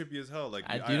trippy as hell. Like,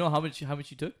 do you know how much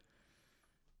you took?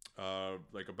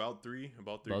 Like about 3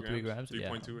 about grams, 3 grams,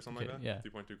 3.2 or something like that. Yeah,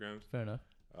 3.2 grams. Fair enough.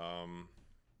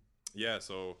 Yeah.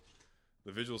 So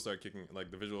the visuals start kicking,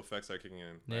 like the visual effects start kicking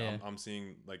in. Like, I'm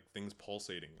seeing like things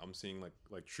pulsating. I'm seeing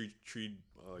like tree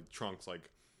like trunks like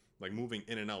moving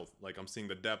in and out. Like I'm seeing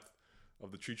the depth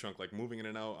of the tree trunk like moving in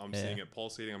and out. I'm seeing it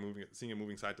pulsating. Seeing it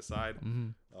moving side to side.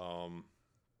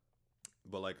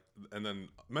 But like, and then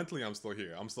mentally I'm still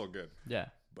here. I'm still good. Yeah.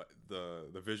 But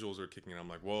the visuals are kicking in. I'm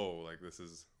like, whoa, like this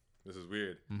is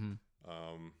weird.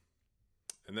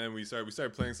 And then we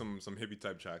started playing some hippie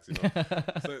type tracks, so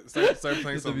started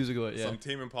playing some music, some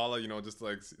Tame Impala, just to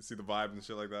like see the vibes and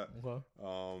shit like that. Okay.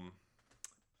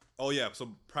 Oh yeah. So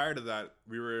prior to that,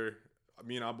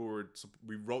 me and Abu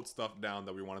we wrote stuff down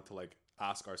that we wanted to like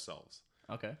ask ourselves.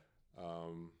 Okay.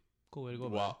 Cool way to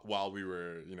go. While we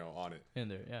were, on it. In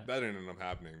there, yeah. That didn't end up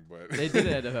happening, but they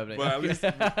didn't end up happening. But at least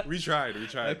we tried.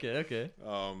 Okay.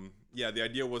 Yeah, the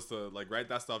idea was to like write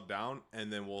that stuff down,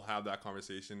 and then we'll have that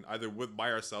conversation either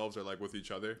by ourselves or like with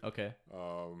each other. Okay.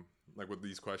 Like with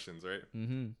these questions, right?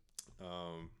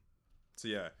 So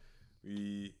yeah,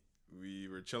 we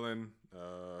were chilling.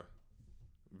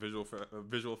 Visual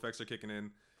effects are kicking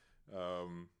in,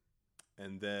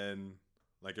 and then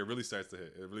like it really starts to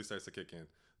hit. It really starts to kick in.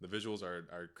 The visuals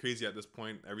are crazy at this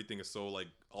point. Everything is so like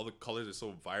all the colors are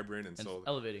so vibrant and so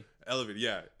elevating.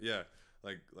 Yeah.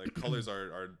 Like colors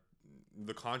are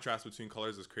the contrast between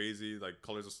colors is crazy. Like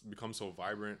colors become so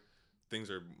vibrant. Things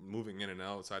are moving in and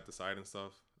out, side to side and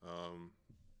stuff.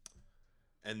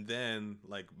 And then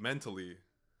like mentally,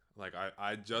 like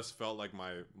I just felt like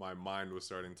my mind was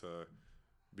starting to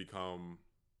become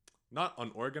not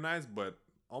unorganized, but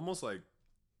almost like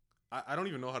I don't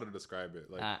even know how to describe it.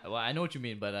 Like, well, I know what you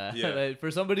mean, but like, for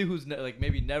somebody who's like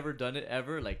maybe never done it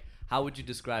ever, like how would you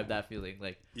describe that feeling?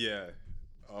 Like, yeah,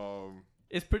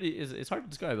 it's hard to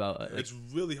describe. It's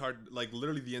really hard. Like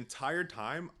literally the entire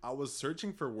time I was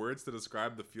searching for words to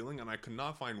describe the feeling, and I could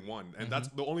not find one. And that's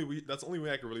the only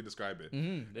way I could really describe it.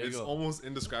 It's almost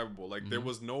indescribable. Like there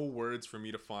was no words for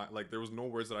me to find. Like there was no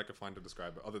words that I could find to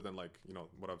describe it other than like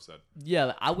what I've said.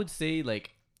 Yeah, I would say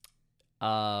like,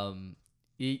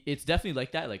 it's definitely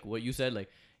like that. Like what you said,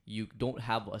 like you don't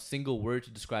have a single word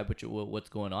to describe what's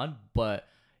going on, but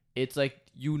it's like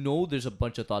there's a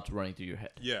bunch of thoughts running through your head.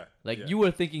 Yeah. Like you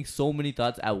are thinking so many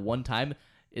thoughts at one time.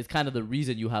 It's kind of the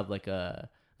reason you have like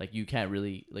you can't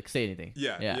really like say anything.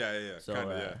 Yeah. So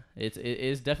kinda, it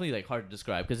is definitely like hard to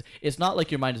describe because it's not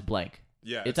like your mind is blank.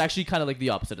 Yeah. It's actually kind of like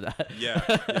the opposite of that. Yeah.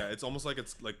 It's almost like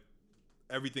it's like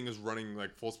everything is running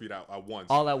like full speed at once.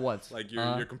 All at once. Like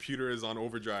your computer is on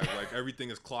overdrive. Like everything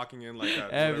is clocking in like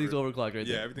that. Everything's overclocked right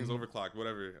there. Yeah, everything's overclocked.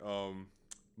 Whatever.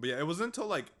 But yeah, it wasn't until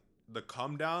like the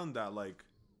come down that like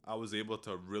I was able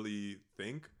to really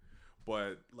think.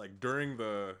 But like during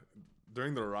the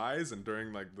rise and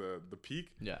during like the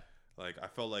peak, yeah, like I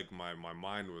felt like my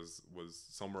mind was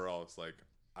somewhere else. Like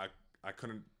I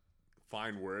couldn't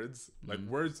find words. Like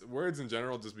words in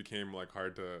general just became like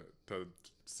hard to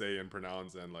say and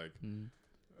pronounce and like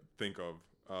think of.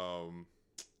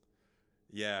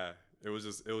 Yeah, it was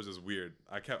just weird.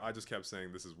 I just kept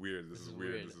saying this is weird. This is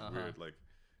weird. This is weird. Like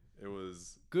it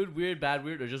was good, weird, bad,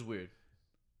 weird, or just weird.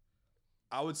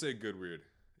 I would say good, weird.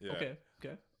 Yeah. Okay.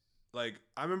 Like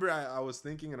I remember I was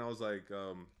thinking and I was like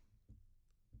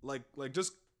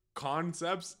just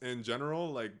concepts in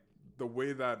general, like the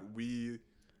way that we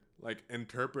like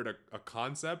interpret a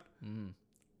concept.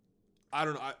 I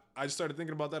don't know. I just started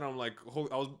thinking about that. And I'm like,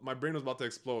 my brain was about to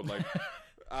explode. Like,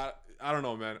 I don't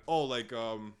know, man. Oh, like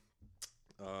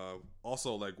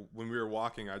also like when we were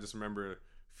walking, I just remember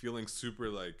feeling super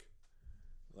like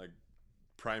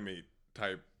primate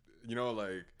type. You know,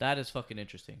 like That is fucking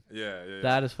interesting. yeah.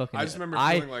 That is fucking. I just remember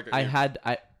feeling like an ape.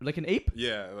 I like an ape.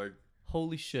 Yeah, like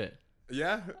Holy shit.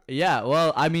 yeah. Yeah.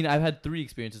 Well, I mean, I've had 3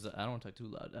 experiences. I don't want to talk too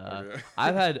loud. Okay.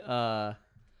 I've had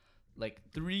like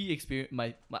 3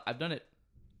 experience. I've done it.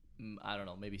 I don't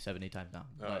know, maybe 7, 8 times now.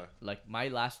 But like my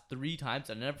last 3 times,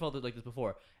 I never felt it like this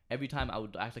before. Every time I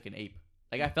would act like an ape.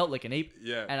 Like I felt like an ape.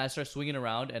 Yeah. And I start swinging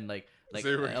around and like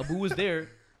Same. Abu was there.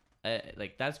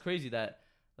 Like that's crazy that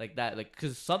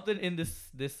because something in this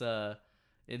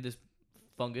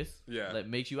fungus Yeah. that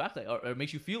makes you act like or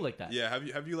makes you feel like that. Yeah,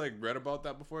 have you like read about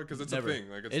that before? Because it's Never. a thing.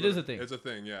 Like It is a thing. It's a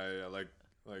thing. Yeah. Like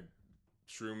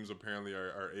shrooms apparently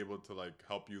are able to like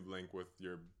help you link with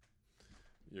your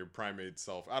primate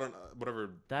self. I don't know whatever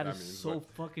that is means. so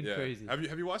But fucking yeah. crazy.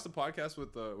 Have you watched the podcast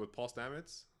with Paul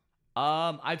Stamets?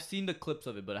 I've seen the clips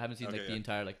of it, but I haven't seen Okay, like the yeah.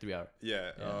 entire like 3 hour.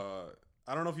 Yeah. Yeah.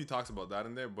 I don't know if he talks about that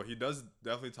in there, but he does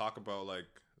definitely talk about like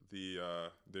the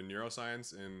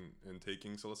neuroscience in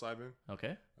taking psilocybin.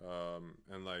 Okay.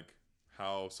 And like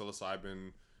how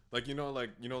psilocybin like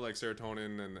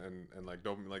serotonin and like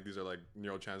dopamine, like these are like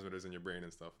neurotransmitters in your brain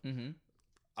and stuff. Mm-hmm.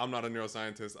 I'm not a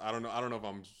neuroscientist. I don't know if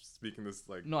I'm speaking this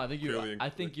like No, I think clearly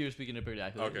you're speaking it pretty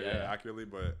accurately. okay, yeah, accurately,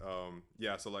 but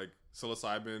yeah, so like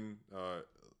psilocybin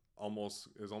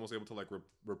is almost able to like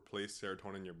replace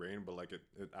serotonin in your brain, but like it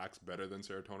acts better than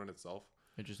serotonin itself.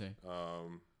 Interesting.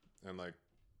 And like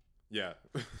yeah.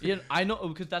 Yeah, I know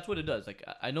because that's what it does. Like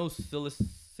I know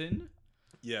psilocin,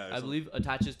 Yeah, I believe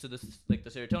attaches to the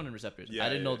serotonin receptors. Yeah, I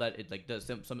didn't know yeah. that it like does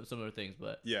some similar things,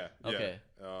 but yeah. okay.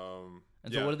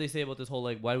 And so yeah. what do they say about this whole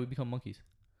like why do we become monkeys?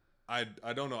 I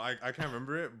don't know. I can't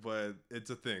remember it, but it's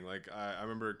a thing. Like I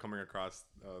remember coming across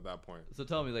that point. So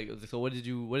tell me, like, so what did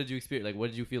you experience? Like, what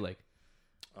did you feel like?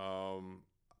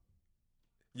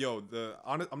 Yo,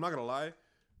 I'm not gonna lie,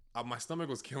 my stomach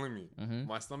was killing me. Mm-hmm.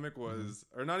 My stomach was,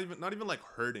 or not even like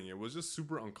hurting. It was just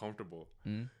super uncomfortable.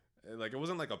 Mm-hmm. Like it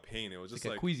wasn't like a pain. It was just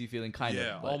like like a queasy feeling, kind of.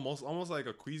 Yeah, But almost like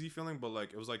a queasy feeling, but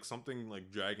like it was like something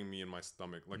like dragging me in my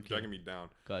stomach, like dragging me down.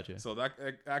 Gotcha. So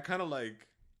that kind of like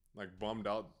bummed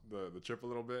out the trip a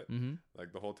little bit. Mm-hmm.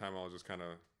 Like the whole time I was just kind of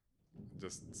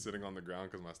just sitting on the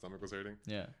ground because my stomach was hurting.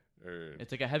 Yeah. Or,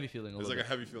 It's like a heavy feeling. it's like a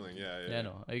heavy feeling. Yeah. Yeah,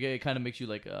 no. It kind of makes you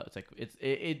like it's like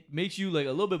it makes you like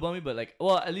a little bit bummy, but like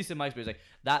at least in my experience,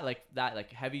 like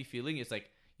that heavy feeling is like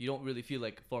you don't really feel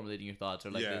like formulating your thoughts or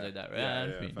like things like that, right?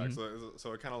 Yeah. In fact,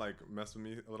 so it kind of like messed with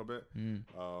me a little bit.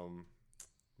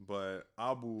 But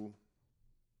Abu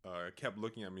kept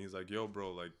looking at me. He's like, "Yo,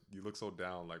 bro, like you look so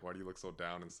down. Like, why do you look so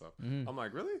down and stuff?" I'm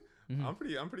like, "Really? I'm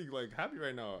pretty like happy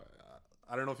right now."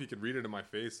 I don't know if he could read it in my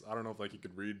face. I don't know if like he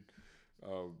could read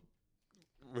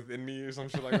within me or some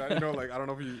shit like that. You know, like I don't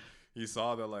know if he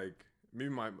saw that like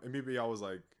maybe I was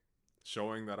like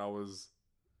showing that I was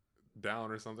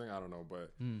down or something. I don't know,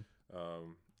 but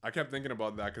I kept thinking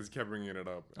about that because he kept bringing it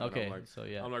up. And okay, I'm like, so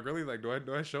yeah, I'm like, really, like,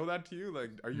 do I show that to you?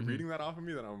 Like, are you reading that off of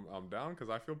me that I'm down? Because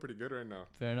I feel pretty good right now.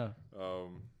 Fair enough.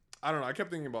 I don't know. I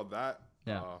kept thinking about that.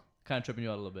 Yeah, kind of tripping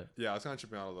you out a little bit. Yeah, I was kind of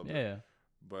tripping out a little bit. Yeah.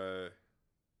 But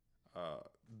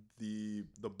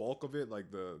the bulk of it,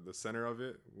 like the center of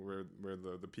it, where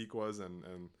the peak was,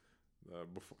 and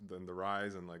before then the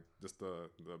rise, and like just the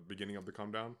beginning of the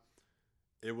come down,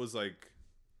 it was like.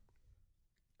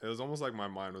 It was almost like my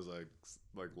mind was like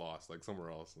lost, like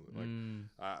somewhere else. Like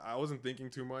I wasn't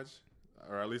thinking too much,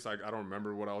 or at least I don't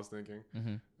remember what I was thinking.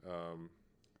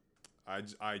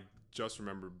 I just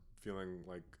remember feeling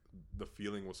like the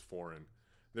feeling was foreign.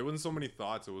 There wasn't so many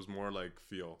thoughts. It was more like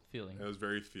feeling. It was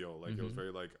very feel. Like it was very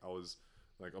like I was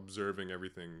like observing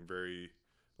everything, very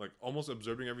like almost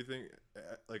observing everything,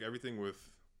 like everything with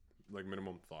like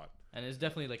minimum thought. And it's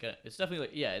definitely like it's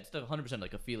 100%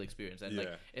 like a feel experience, and like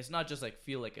it's not just like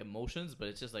feel like emotions, but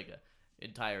it's just like a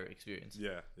entire experience.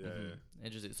 Yeah.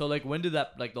 Interesting. So like when did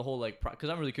that like the whole like because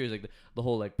I'm really curious like the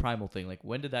whole like primal thing, like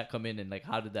when did that come in and like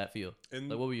how did that feel? Like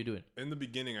what were you doing? In the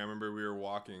beginning, I remember we were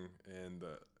walking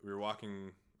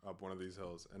up one of these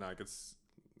hills, and I could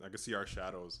see our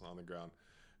shadows on the ground,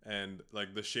 and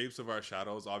like the shapes of our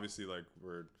shadows, obviously like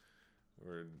we're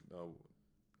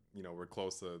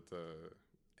close to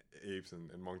apes and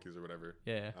monkeys or whatever.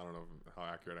 Yeah. I don't know how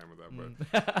accurate I am with that,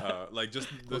 but like just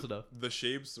the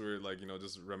shapes were like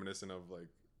just reminiscent of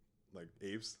like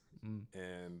apes,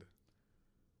 and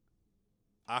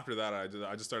after that I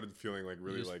just started feeling like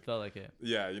really like felt like it.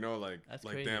 Yeah, like that's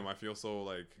like crazy. Damn, I feel so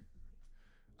like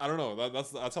I don't know.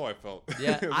 That's how I felt.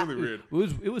 Yeah, it was really weird.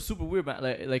 It was super weird,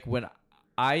 man. Like when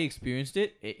I experienced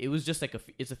it, it was just like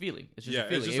it's a feeling. It's just a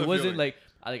feeling. It wasn't like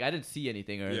I didn't see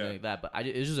anything or anything like that, but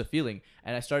it was just a feeling.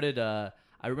 And I started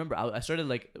I remember I started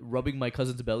like rubbing my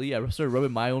cousin's belly. I started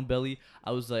rubbing my own belly.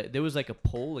 I was like, there was like a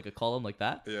pole, like a column like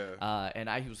that. Yeah. And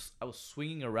I was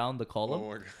swinging around the column. Oh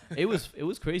my God. It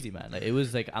was crazy, man. Like it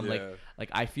was like I'm Yeah. like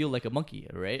I feel like a monkey,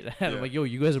 right? And Yeah. I'm like, yo,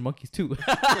 you guys are monkeys too.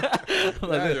 I'm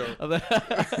like, Yeah, yo. I'm like,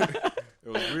 It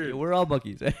was weird. we're all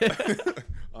monkeys.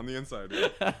 On the inside.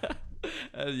 Yeah.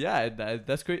 Yeah,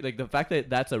 that's great. Like the fact that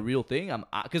that's a real thing.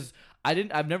 Because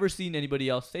I've never seen anybody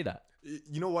else say that.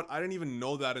 You know what? I didn't even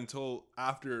know that until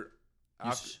after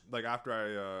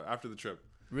the trip.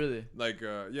 Really? Like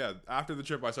yeah, after the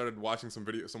trip I started watching some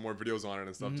more videos on it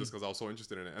and stuff, just because I was so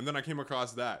interested in it. And then I came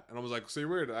across that and I was like, say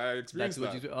weird, I experienced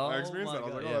That's that. what you- I oh experienced my that. I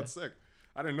was God, like, oh, yeah. that's sick.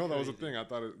 I didn't know that was a Crazy. thing. I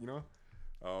thought it,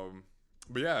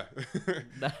 but yeah.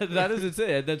 That is insane.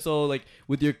 And then so like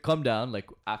with your come down, like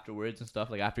afterwards and stuff,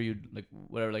 like after you like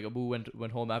whatever, like Abu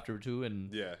went home after too,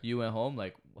 and Yeah. you went home.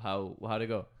 Like how'd it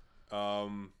go?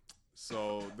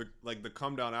 So the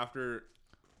come down after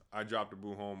I dropped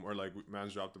Abu home, or like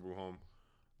Mans dropped Abu home,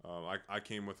 I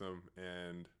came with him,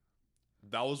 and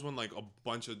that was when like a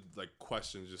bunch of like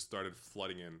questions just started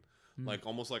flooding in, like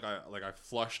almost like I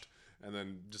flushed and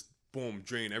then just boom,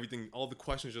 drain everything, all the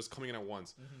questions just coming in at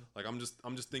once. Like I'm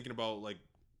just thinking about like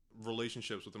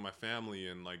relationships within my family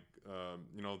and like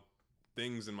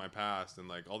things in my past, and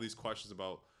like all these questions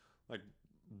about like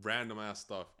random ass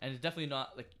stuff. And it's definitely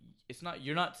not like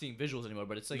you're not seeing visuals anymore,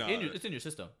 but it's like No, it's in your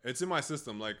system. It's in my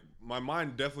system. Like my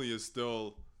mind definitely is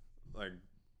still like,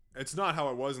 it's not how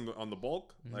it was on the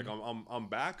bulk. Like I'm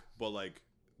back, but like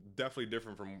definitely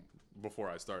different from before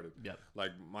I started. Yep.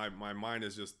 Like my mind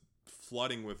is just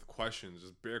flooding with questions,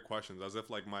 just bare questions, as if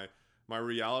like my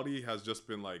reality has just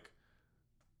been like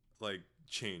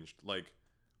changed. Like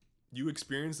you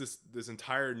experience this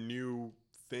entire new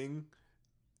thing,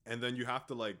 and then you have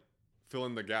to like fill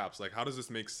in the gaps. Like, how does this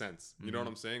make sense? You know what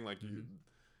I'm saying? Like,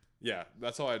 yeah,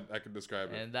 that's how I could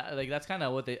describe it. And that like that's kind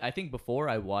of what I think before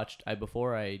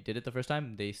I did it the first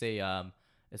time, they say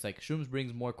it's like shrooms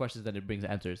brings more questions than it brings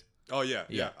answers. Oh yeah.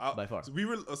 By far. So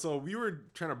we were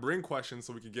trying to bring questions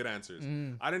so we could get answers.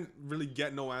 I didn't really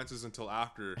get no answers until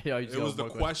after. Yeah, you it just was got the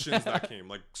more questions that came.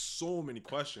 Like so many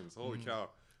questions. Holy cow.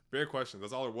 Bare questions.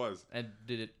 That's all it was. And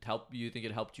did it help you? Think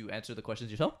it helped you answer the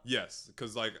questions yourself? Yes,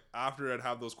 because like after I'd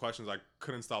have those questions, I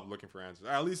couldn't stop looking for answers.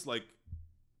 At least like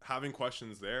having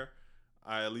questions there,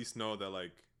 I at least know that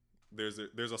like there's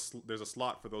a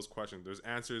slot for those questions. There's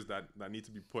answers that need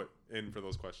to be put in for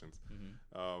those questions.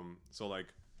 So like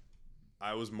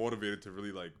I was motivated to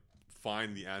really like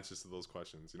find the answers to those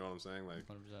questions. You know what I'm saying? Like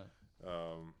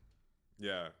 100%.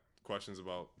 Yeah, questions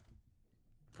about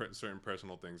certain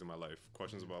personal things in my life,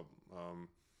 questions about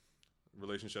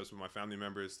relationships with my family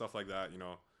members, stuff like that. You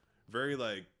know, very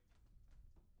like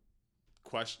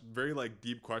very like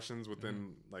deep questions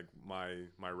within like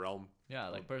my realm. Yeah,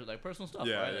 like personal stuff,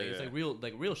 Yeah, right? yeah, Like it's yeah.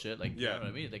 like real shit. Like you know what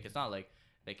I mean? Like it's not like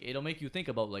it'll make you think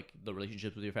about like the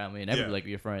relationships with your family and like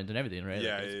your friends and everything, right?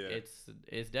 Yeah, like,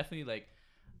 it's definitely like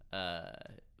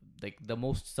the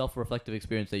most self-reflective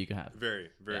experience that you can have. Very,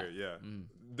 yeah.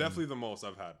 Definitely the most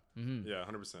I've had. Yeah,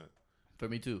 100%. For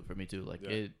me too. Like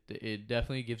Yeah. it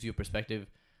definitely gives you a perspective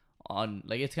on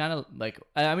like it's kind of like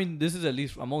I mean this is at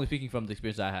least I'm only speaking from the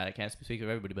experience I had. I can't speak for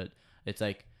everybody, but it's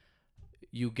like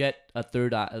you get a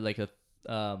third eye, like a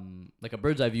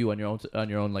bird's eye view on your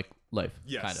own like life.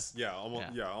 Yes. Kind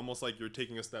of. Yeah. Almost like you're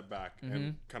taking a step back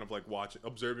and kind of like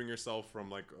observing yourself from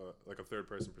like a third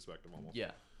person perspective almost.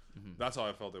 Yeah. That's how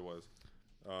I felt it was.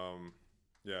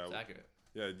 Yeah. It's accurate.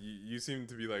 Yeah. You seem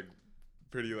to be like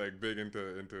pretty like big into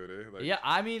it, eh? Like, Yeah,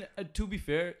 I mean, to be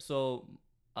fair, so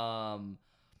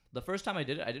the first time I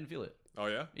did it, I didn't feel it. Oh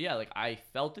yeah. Yeah, like I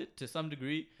felt it to some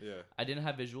degree. Yeah. I didn't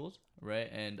have visuals, right?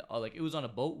 And like it was on a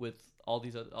boat with all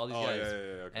these guys. Oh yeah.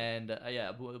 Okay. And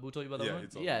Abu told you about that Yeah, one. he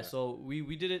told me, Yeah, yeah. so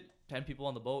we did it, 10 people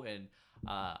on the boat, and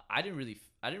I didn't really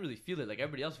feel it like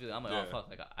everybody else feel it. I'm like, Yeah. oh fuck,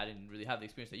 like I didn't really have the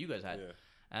experience that you guys had.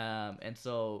 Yeah. And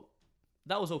so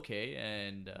that was okay,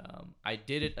 and I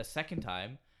did it a second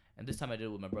time, and this time I did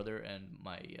it with my brother and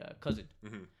my cousin.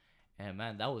 And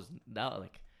man, that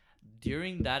like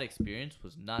during that experience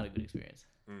was not a good experience.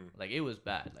 Like it was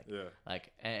bad. Like Yeah.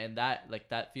 like and that like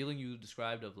that feeling you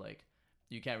described of like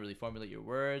you can't really formulate your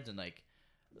words and like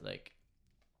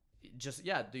just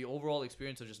the overall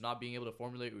experience of just not being able to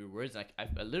formulate your words. Like I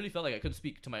literally felt like I couldn't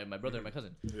speak to my brother and my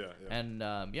cousin. Yeah. And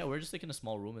we're just like in a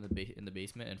small room in the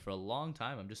basement, and for a long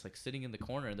time I'm just like sitting in the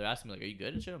corner, and they're asking me like, "Are you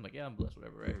good?" and shit. I'm like, "Yeah, I'm blessed,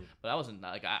 whatever." Right? But I wasn't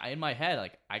like I in my head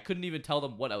like I couldn't even tell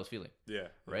them what I was feeling. Yeah.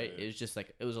 Right? Yeah. It was just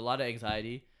like it was a lot of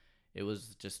anxiety. It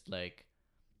was just like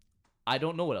I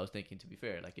don't know what I was thinking, to be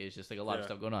fair. Like it's just like a lot of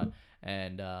stuff going on,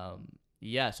 and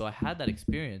so I had that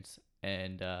experience,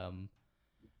 and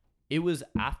it was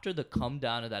after the come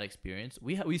down of that experience.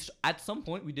 At some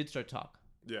point we did start to talk.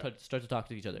 Yeah. Start to talk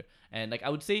to each other, and like I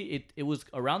would say it was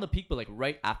around the peak, but like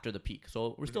right after the peak.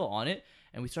 So we're still on it,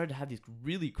 and we started to have these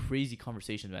really crazy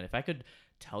conversations, man. If I could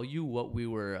tell you what we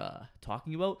were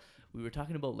talking about, we were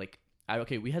talking about like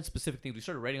we had specific things. We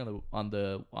started writing on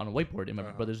a whiteboard in my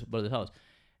brother's house,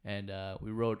 and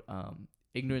we wrote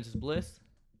ignorance is bliss.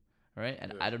 Right,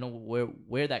 and I don't know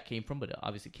where that came from, but it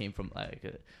obviously came from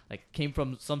came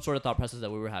from some sort of thought process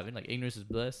that we were having, like ignorance is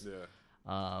bliss.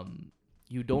 Yeah.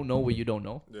 You don't know what you don't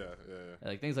know. Yeah.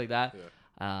 Like things like that.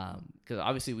 Yeah. Because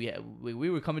obviously we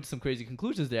were coming to some crazy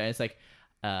conclusions there, and it's like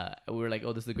we were like,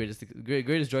 oh, this is the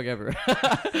greatest drug ever.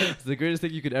 It's the greatest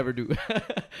thing you could ever do. And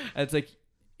it's like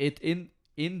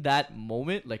in that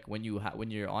moment, like when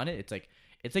you're on it,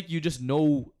 it's like you just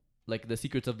know like the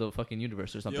secrets of the fucking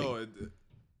universe or something. Yo,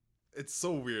 it's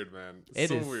so weird, man.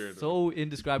 It is weird. So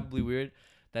indescribably weird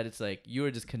that it's like you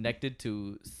are just connected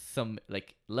to some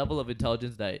like level of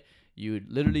intelligence that you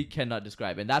literally cannot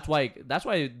describe, and that's why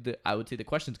I would say the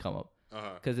questions come up,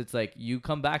 because it's like you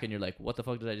come back and you're like, what the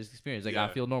fuck did I just experience? Like I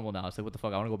feel normal now. It's like, what the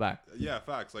fuck, I want to go back. Yeah,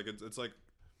 facts. Like it's like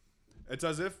it's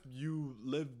as if you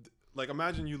lived, like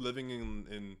imagine you living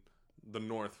in the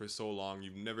north for so long,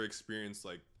 you've never experienced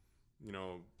like, you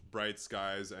know, bright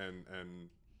skies and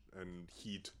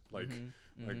heat like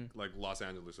Los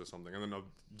Angeles or something, and then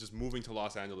just moving to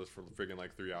Los Angeles for friggin'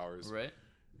 like 3 hours, right?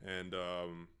 And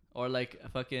or like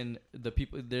fucking the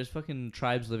people, there's fucking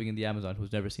tribes living in the Amazon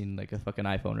who's never seen like a fucking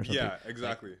iPhone or something. Yeah,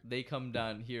 exactly. Like, they come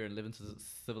down here and live in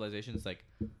civilization. It's like,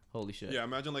 holy shit. Yeah,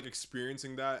 imagine like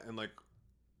experiencing that and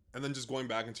then just going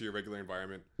back into your regular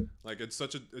environment. Like it's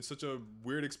such a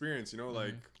weird experience, you know.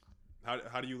 Like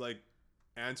how do you like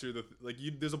answer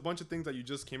there's a bunch of things that you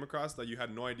just came across that you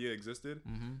had no idea existed,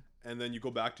 and then you go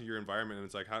back to your environment and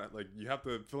it's like how, like you have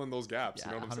to fill in those gaps.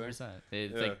 Yeah, you know what 100%. I'm saying?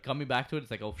 It's like coming back to it,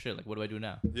 it's like, oh shit, like what do I do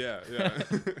now? Yeah.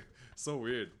 So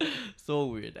weird. So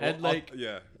weird. Well, and like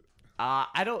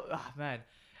I don't man,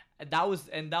 that was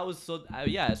so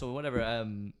so whatever,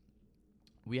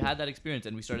 we had that experience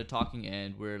and we started talking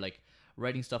and we're like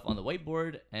writing stuff on the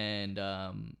whiteboard, and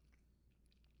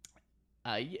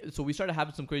so we started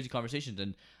having some crazy conversations,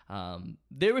 and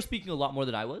they were speaking a lot more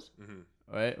than I was,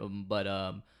 right?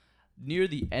 But near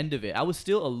the end of it, I was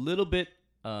still a little bit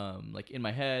like in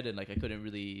my head, and like I couldn't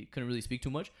really speak too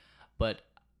much. But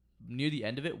near the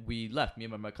end of it, we left, me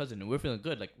and my cousin, and we were feeling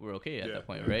good, like we're okay at that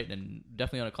point, right? And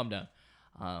definitely on a come down.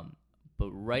 But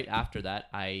right after that,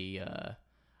 I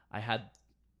had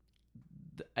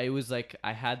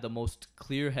the most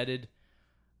clear-headed.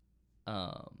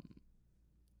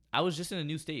 I was just in a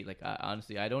new state. Like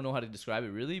honestly, I don't know how to describe it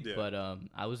really, but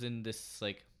I was in this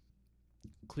like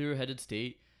clear-headed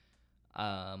state,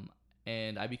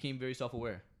 and I became very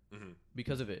self-aware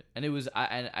because of it. And it was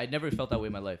I never felt that way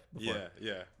in my life before.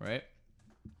 Yeah. Right.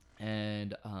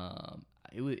 And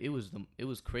it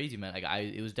was crazy, man. Like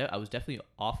I was definitely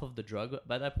off of the drug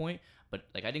by that point, but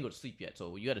like I didn't go to sleep yet.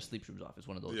 So you got to sleep shrooms off. It's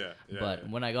one of those. But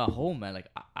when I got home, man, like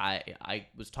I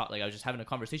was taught, like I was just having a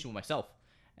conversation with myself,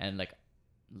 and like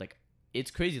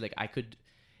it's crazy. Like I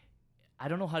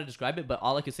don't know how to describe it, but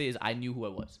all I could say is I knew who I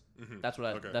was. That's what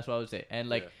I would say. And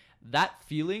like that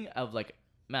feeling of like,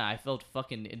 man, I felt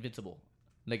fucking invincible.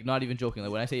 Like not even joking.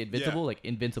 Like when I say invincible, like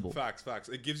invincible. Facts.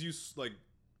 It gives you like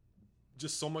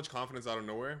just so much confidence out of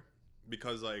nowhere,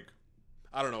 because like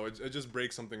I don't know, it just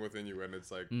breaks something within you, and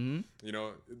it's like you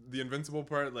know, the invincible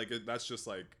part, like that's just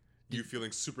like you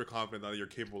feeling super confident that you're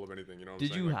capable of anything. You know what I'm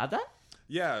saying? Did you have that?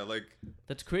 Yeah, like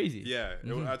that's crazy. Yeah,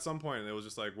 at some point it was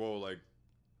just like, whoa, like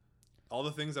all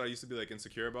the things that I used to be like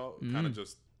insecure about, kind of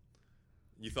just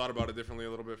you thought about it differently a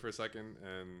little bit for a second,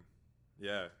 and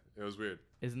yeah, it was weird.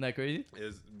 Isn't that crazy? It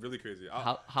is really crazy.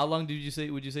 How long would you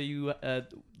say you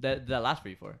that last for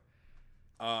you for?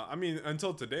 I mean,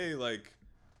 until today, like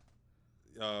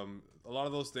a lot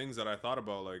of those things that I thought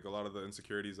about, like a lot of the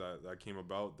insecurities that came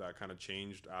about that kind of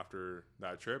changed after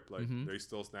that trip, like they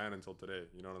still stand until today.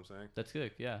 You know what I'm saying? That's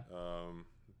good. Yeah.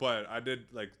 But I did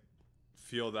like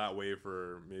feel that way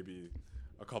for maybe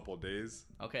a couple of days.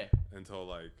 Okay. Until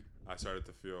like I started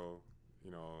to feel, you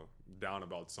know, down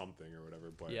about something or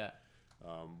whatever. But yeah,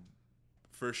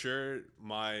 for sure,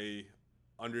 my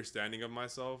understanding of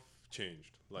myself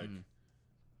changed. Like.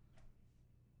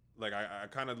 Like I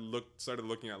kind of started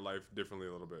looking at life differently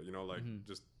a little bit, you know, like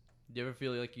just. Do you ever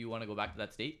feel like you want to go back to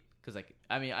that state? Because like,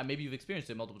 I mean, maybe you've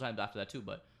experienced it multiple times after that too,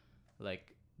 but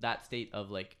like that state of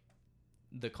like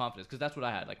the confidence, because that's what I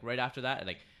had. Like right after that,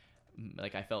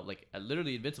 like I felt like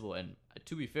literally invincible. And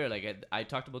to be fair, like I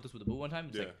talked about this with the boo one time.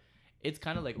 It's like it's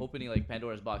kind of like opening like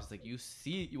Pandora's box. It's like you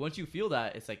see once you feel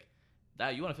that, it's like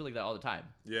that, you want to feel like that all the time.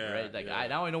 Yeah. Right. Like yeah.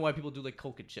 I know why people do like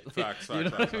coke and shit. Like, Facts, you know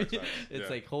facts, what I facts, mean? facts. It's Yeah.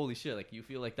 like holy shit. Like you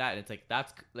feel like that, and it's like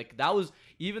that's like that was,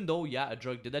 even though a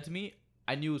drug did that to me,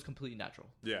 I knew it was completely natural.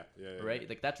 Yeah. Right.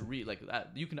 Like that's real. Like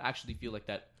that you can actually feel like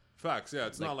that. Facts. Yeah.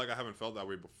 It's Like- not like I haven't felt that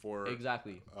way before.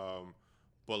 Exactly.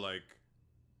 But like,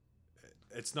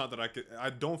 it's not that I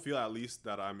don't feel at least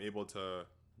that I'm able to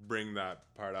bring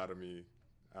that part out of me,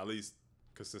 at least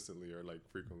consistently or like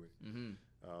frequently.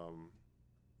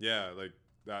 Yeah, like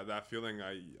that feeling,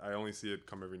 I only see it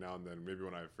come every now and then. Maybe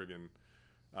when I friggin',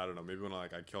 I don't know, maybe when I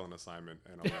kill an assignment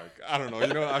and I'm like, I don't know,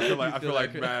 you know, I feel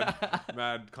like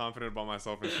mad confident about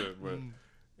myself and shit. But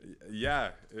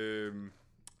yeah,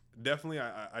 definitely,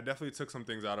 I definitely took some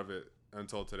things out of it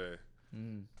until today.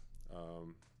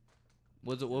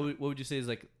 What would you say is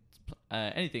like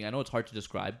anything? I know it's hard to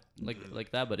describe like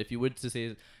that, but if you would to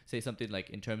say something like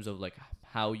in terms of like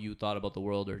how you thought about the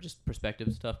world or just perspective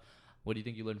and stuff, what do you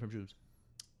think you learned from shrooms?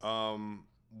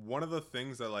 One of the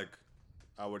things that like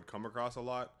I would come across a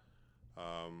lot,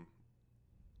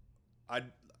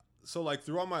 so like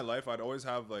throughout my life I'd always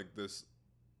have like this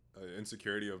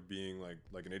insecurity of being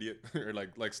like an idiot or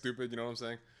like stupid, you know what I'm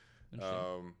saying?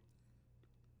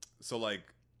 So like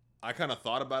I kind of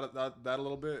thought about it that a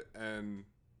little bit, and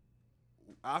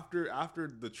after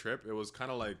the trip it was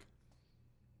kind of like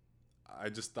I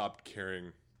just stopped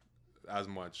caring as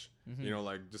much. You know,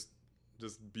 like just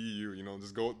be you know,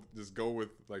 just go with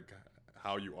like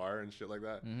how you are and shit like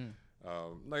that.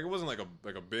 Like it wasn't like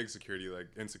a big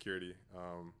insecurity.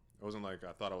 It wasn't like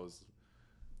I thought I was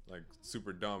like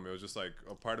super dumb. It was just like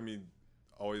a part of me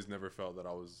always never felt that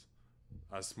I was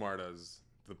as smart as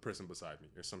the person beside me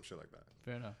or some shit like that.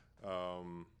 Fair enough.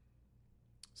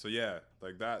 So yeah,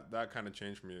 like that kind of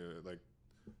changed for me. Like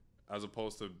as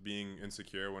opposed to being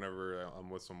insecure whenever I'm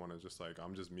with someone, it's just like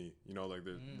I'm just me. You know, like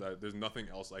there's nothing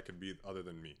else I could be other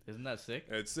than me. Isn't that sick?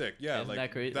 It's sick. Yeah, Isn't like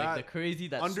that crazy? that, like the crazy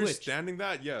that understanding switch.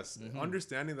 That, yes,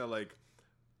 understanding that like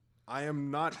I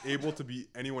am not able to be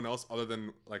anyone else other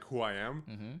than like who I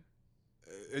am.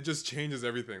 It just changes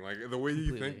everything. Like the way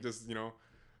you think, just you know.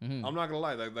 I'm not gonna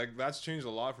lie, like that's changed a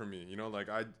lot for me. You know, like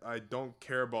I don't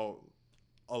care about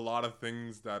a lot of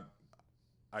things that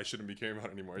I shouldn't be caring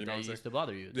about anymore. You know what I'm saying? Used to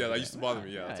bother you. Yeah, that used to bother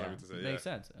me. Yeah, that's what I meant to say. Makes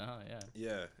sense. Yeah.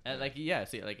 Yeah. And like,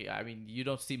 see, like, I mean, you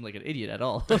don't seem like an idiot at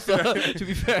all. So, to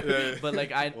be fair, yeah. But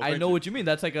like, I know what you mean.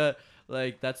 That's like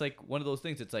that's like one of those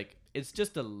things. It's like it's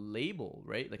just a label,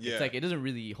 right? Like it's like it doesn't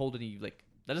really hold any like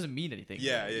that doesn't mean anything.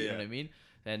 Yeah, right? You know what I mean?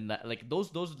 And like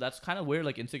those that's kind of where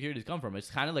like insecurities come from.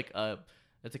 It's kind of like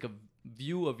it's like a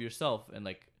view of yourself, and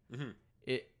like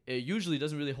it usually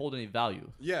doesn't really hold any value.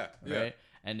 Yeah. Right.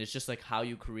 And it's just like how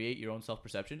you create your own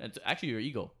self-perception. And it's actually your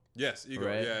ego. Yes, ego.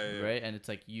 Right? Yeah. Right. And it's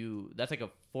like that's like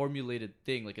a formulated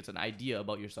thing. Like it's an idea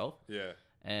about yourself. Yeah.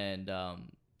 And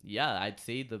I'd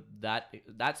say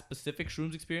that specific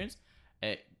shrooms experience,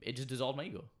 it just dissolved my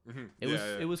ego.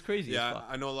 It was crazy. Yeah,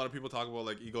 I know a lot of people talk about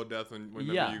like ego death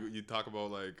whenever you talk about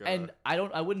like. And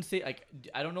I wouldn't say like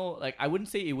I don't know, like I wouldn't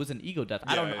say it was an ego death.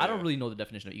 I don't really know the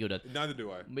definition of ego death. Neither do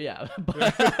I. But yeah,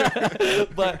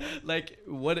 but like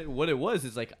what it was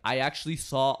is like I actually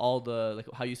saw all the like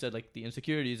how you said like the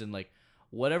insecurities and like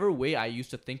whatever way I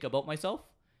used to think about myself,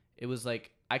 it was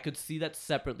like I could see that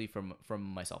separately from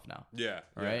myself now. Yeah.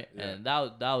 Right. Yeah. And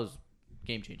that was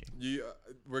game changing.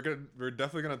 We're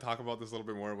definitely gonna talk about this a little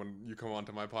bit more when you come on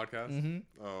to my podcast.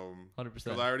 100%.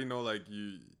 Because I already know like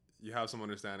you have some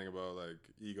understanding about like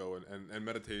ego and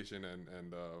meditation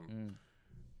and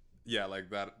yeah,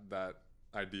 like that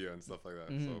idea and stuff like that.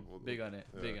 So big on it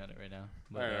right now.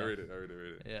 But, all right, I read it.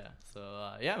 Yeah.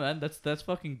 So yeah, man, that's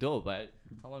fucking dope. How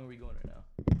long are we going right now?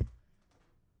 I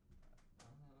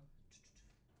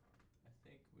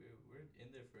think we're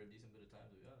in there for a decent bit of time,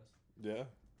 to be honest. Yeah.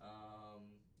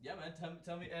 Yeah, man.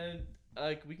 Tell me, and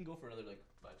like we can go for another like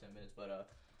 5-10 minutes, but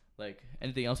like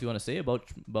anything else you want to say about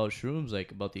shrooms,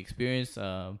 like about the experience?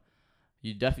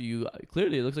 You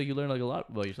clearly it looks like you learned like a lot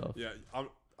about yourself. Yeah,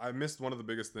 I missed one of the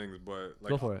biggest things, but like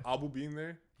go for it. Abu being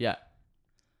there. Yeah.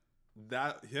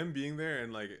 That him being there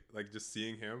and like just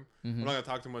seeing him. I'm not gonna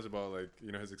talk too much about like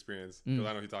you know his experience because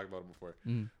I know he talked about it before.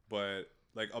 But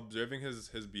like observing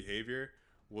his behavior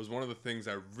was one of the things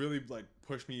that really like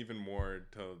pushed me even more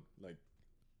to like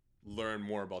learn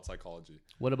more about psychology.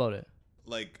 What about it?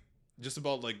 Like just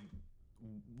about like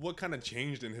what kind of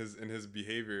changed in his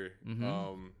behavior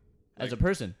as a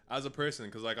person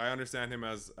because like I understand him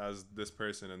as this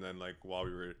person, and then like while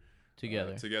we were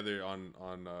together on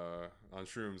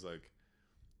shrooms, like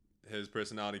his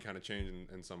personality kind of changed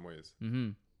in some ways.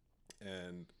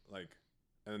 And like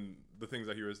and the things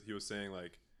that he was saying,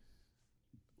 like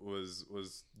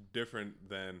was different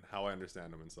than how I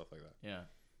understand him and stuff like that. Yeah.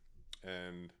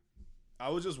 And I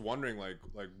was just wondering, like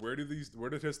where did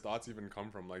his thoughts even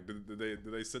come from? Like, did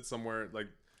they sit somewhere? Like,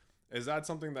 is that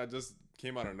something that just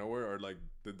came out of nowhere, or like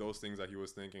did those things that he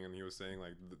was thinking and he was saying,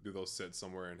 like, do those sit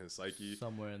somewhere in his psyche,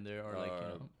 somewhere in there, or like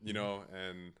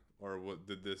and or what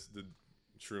did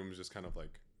shrooms just kind of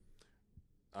like,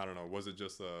 I don't know, was it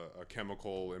just a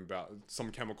chemical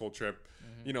some chemical trip,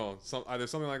 either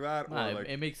something like that, or like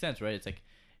it makes sense, right? It's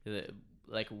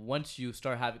like once you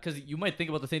start having, because you might think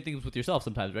about the same things with yourself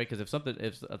sometimes, right? Because if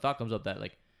a thought comes up that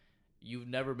like you've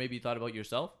never maybe thought about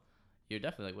yourself, you're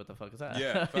definitely like, what the fuck is that?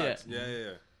 Yeah, facts.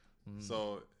 yeah.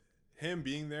 So him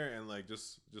being there and like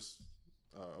just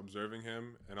observing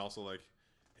him, and also like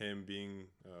him being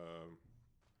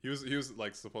he was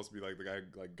like supposed to be like the guy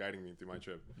like guiding me through my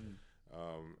trip,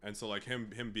 and so like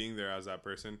him being there as that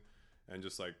person and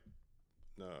just like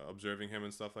observing him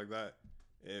and stuff like that,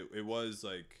 it was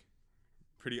like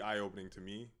pretty eye-opening to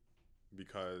me,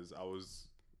 because I was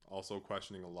also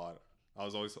questioning a lot. I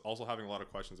was always also having a lot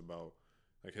of questions about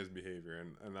like his behavior,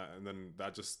 and then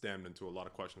that just stemmed into a lot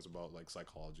of questions about like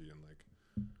psychology and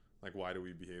like why do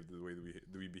we behave the way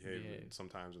we behave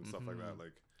sometimes and stuff like that.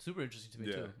 Like, super interesting to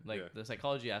me too. Like the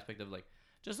psychology aspect of like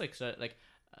just like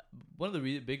one of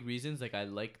the big reasons like I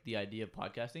like the idea of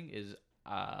podcasting is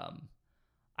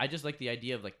I just like the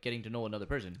idea of like getting to know another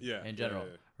person in general,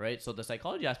 right? So the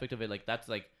psychology aspect of it, like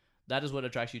that is what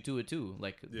attracts you to it too.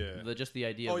 Like just the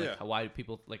idea of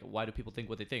like why do people think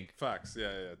what they think. Facts.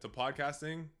 To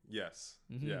podcasting, yes.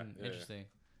 Interesting.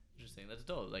 That's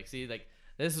dope. Like, see, like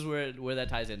this is where that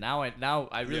ties in. Now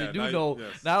I really do know.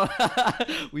 Yes. Now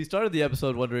we started the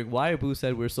episode wondering why Abu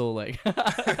said we're so like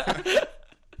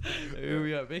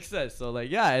yeah, makes sense. So like,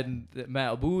 yeah, and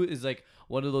man, Abu is like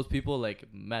one of those people. Like,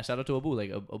 man, shout out to Abu.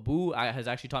 Like, Abu has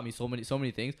actually taught me so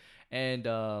many things, and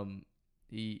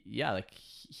he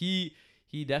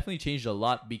definitely changed a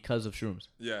lot because of shrooms.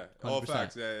 Yeah. 100%. Oh,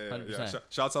 facts. Yeah.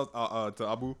 Shouts out to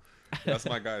Abu. That's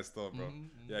my guy still, bro.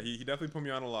 Yeah, he definitely put me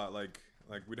on a lot. Like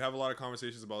we'd have a lot of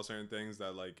conversations about certain things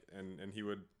that like, and he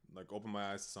would like open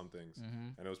my eyes to some things,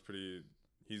 and it was pretty.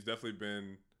 He's definitely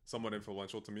been somewhat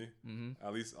influential to me,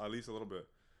 at least a little bit,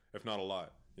 if not a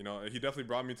lot. You know, he definitely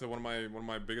brought me to one of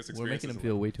my biggest experiences. We're making him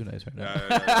feel way too nice right now.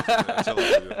 Yeah. Chill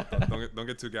out, don't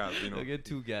get too gassed. You know, don't get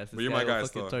too gassed. But you're my guy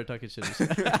still. Start talking shit.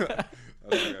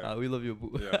 We love you,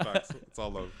 Boo. Yeah, facts. It's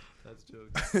all love. That's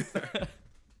jokes.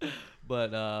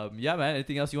 But yeah, man.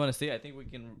 Anything else you want to say? I think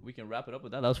we can wrap it up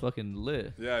with that. That was fucking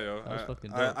lit. Yeah, yo. That was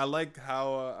fucking dope. I liked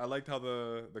how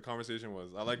the conversation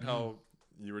was. I liked how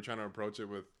you were trying to approach it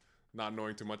with not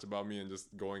knowing too much about me and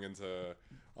just going into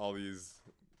all these,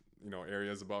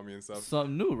 areas about me and stuff.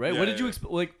 Something new, right? What did you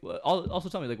expect? Like, also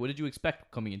tell me, like, what did you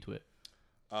expect coming into it?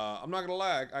 I'm not gonna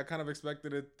lie, I kind of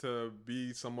expected it to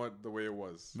be somewhat the way it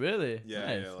was. Really? Yeah,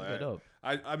 nice. yeah.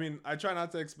 Like, I mean, I try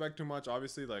not to expect too much.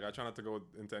 Obviously, like I try not to go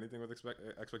into anything with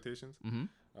expectations.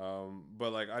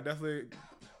 But like I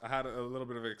had a little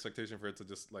bit of an expectation for it to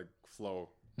just like flow,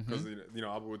 because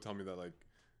Abu would tell me that like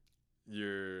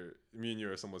me and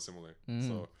you are somewhat similar.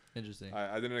 So interesting.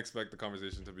 I didn't expect the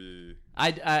conversation to be.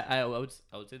 I would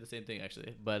say the same thing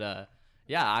actually, but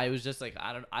yeah, I was just like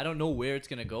I don't know where it's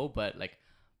gonna go, but like.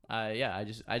 I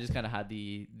just kind of had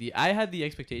the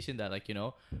expectation that like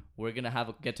we're gonna have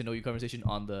a get to know you conversation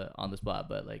on the spot,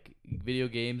 but like video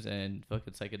games and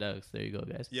fucking psychedelics. There you go,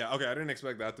 guys. Yeah, okay. I didn't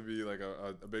expect that to be like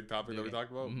a big topic that we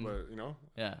talked about, but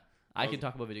Yeah, I can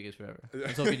talk about video games forever.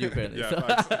 And so can you apparently. Yeah,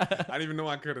 I didn't even know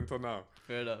I could until now.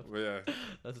 Fair enough. But yeah,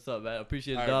 that's what's up, man. I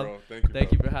appreciate it, dog.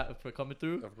 Thank you for coming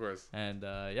through. Of course. And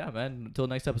yeah, man. Until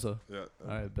next episode. Yeah. All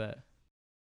right, bet.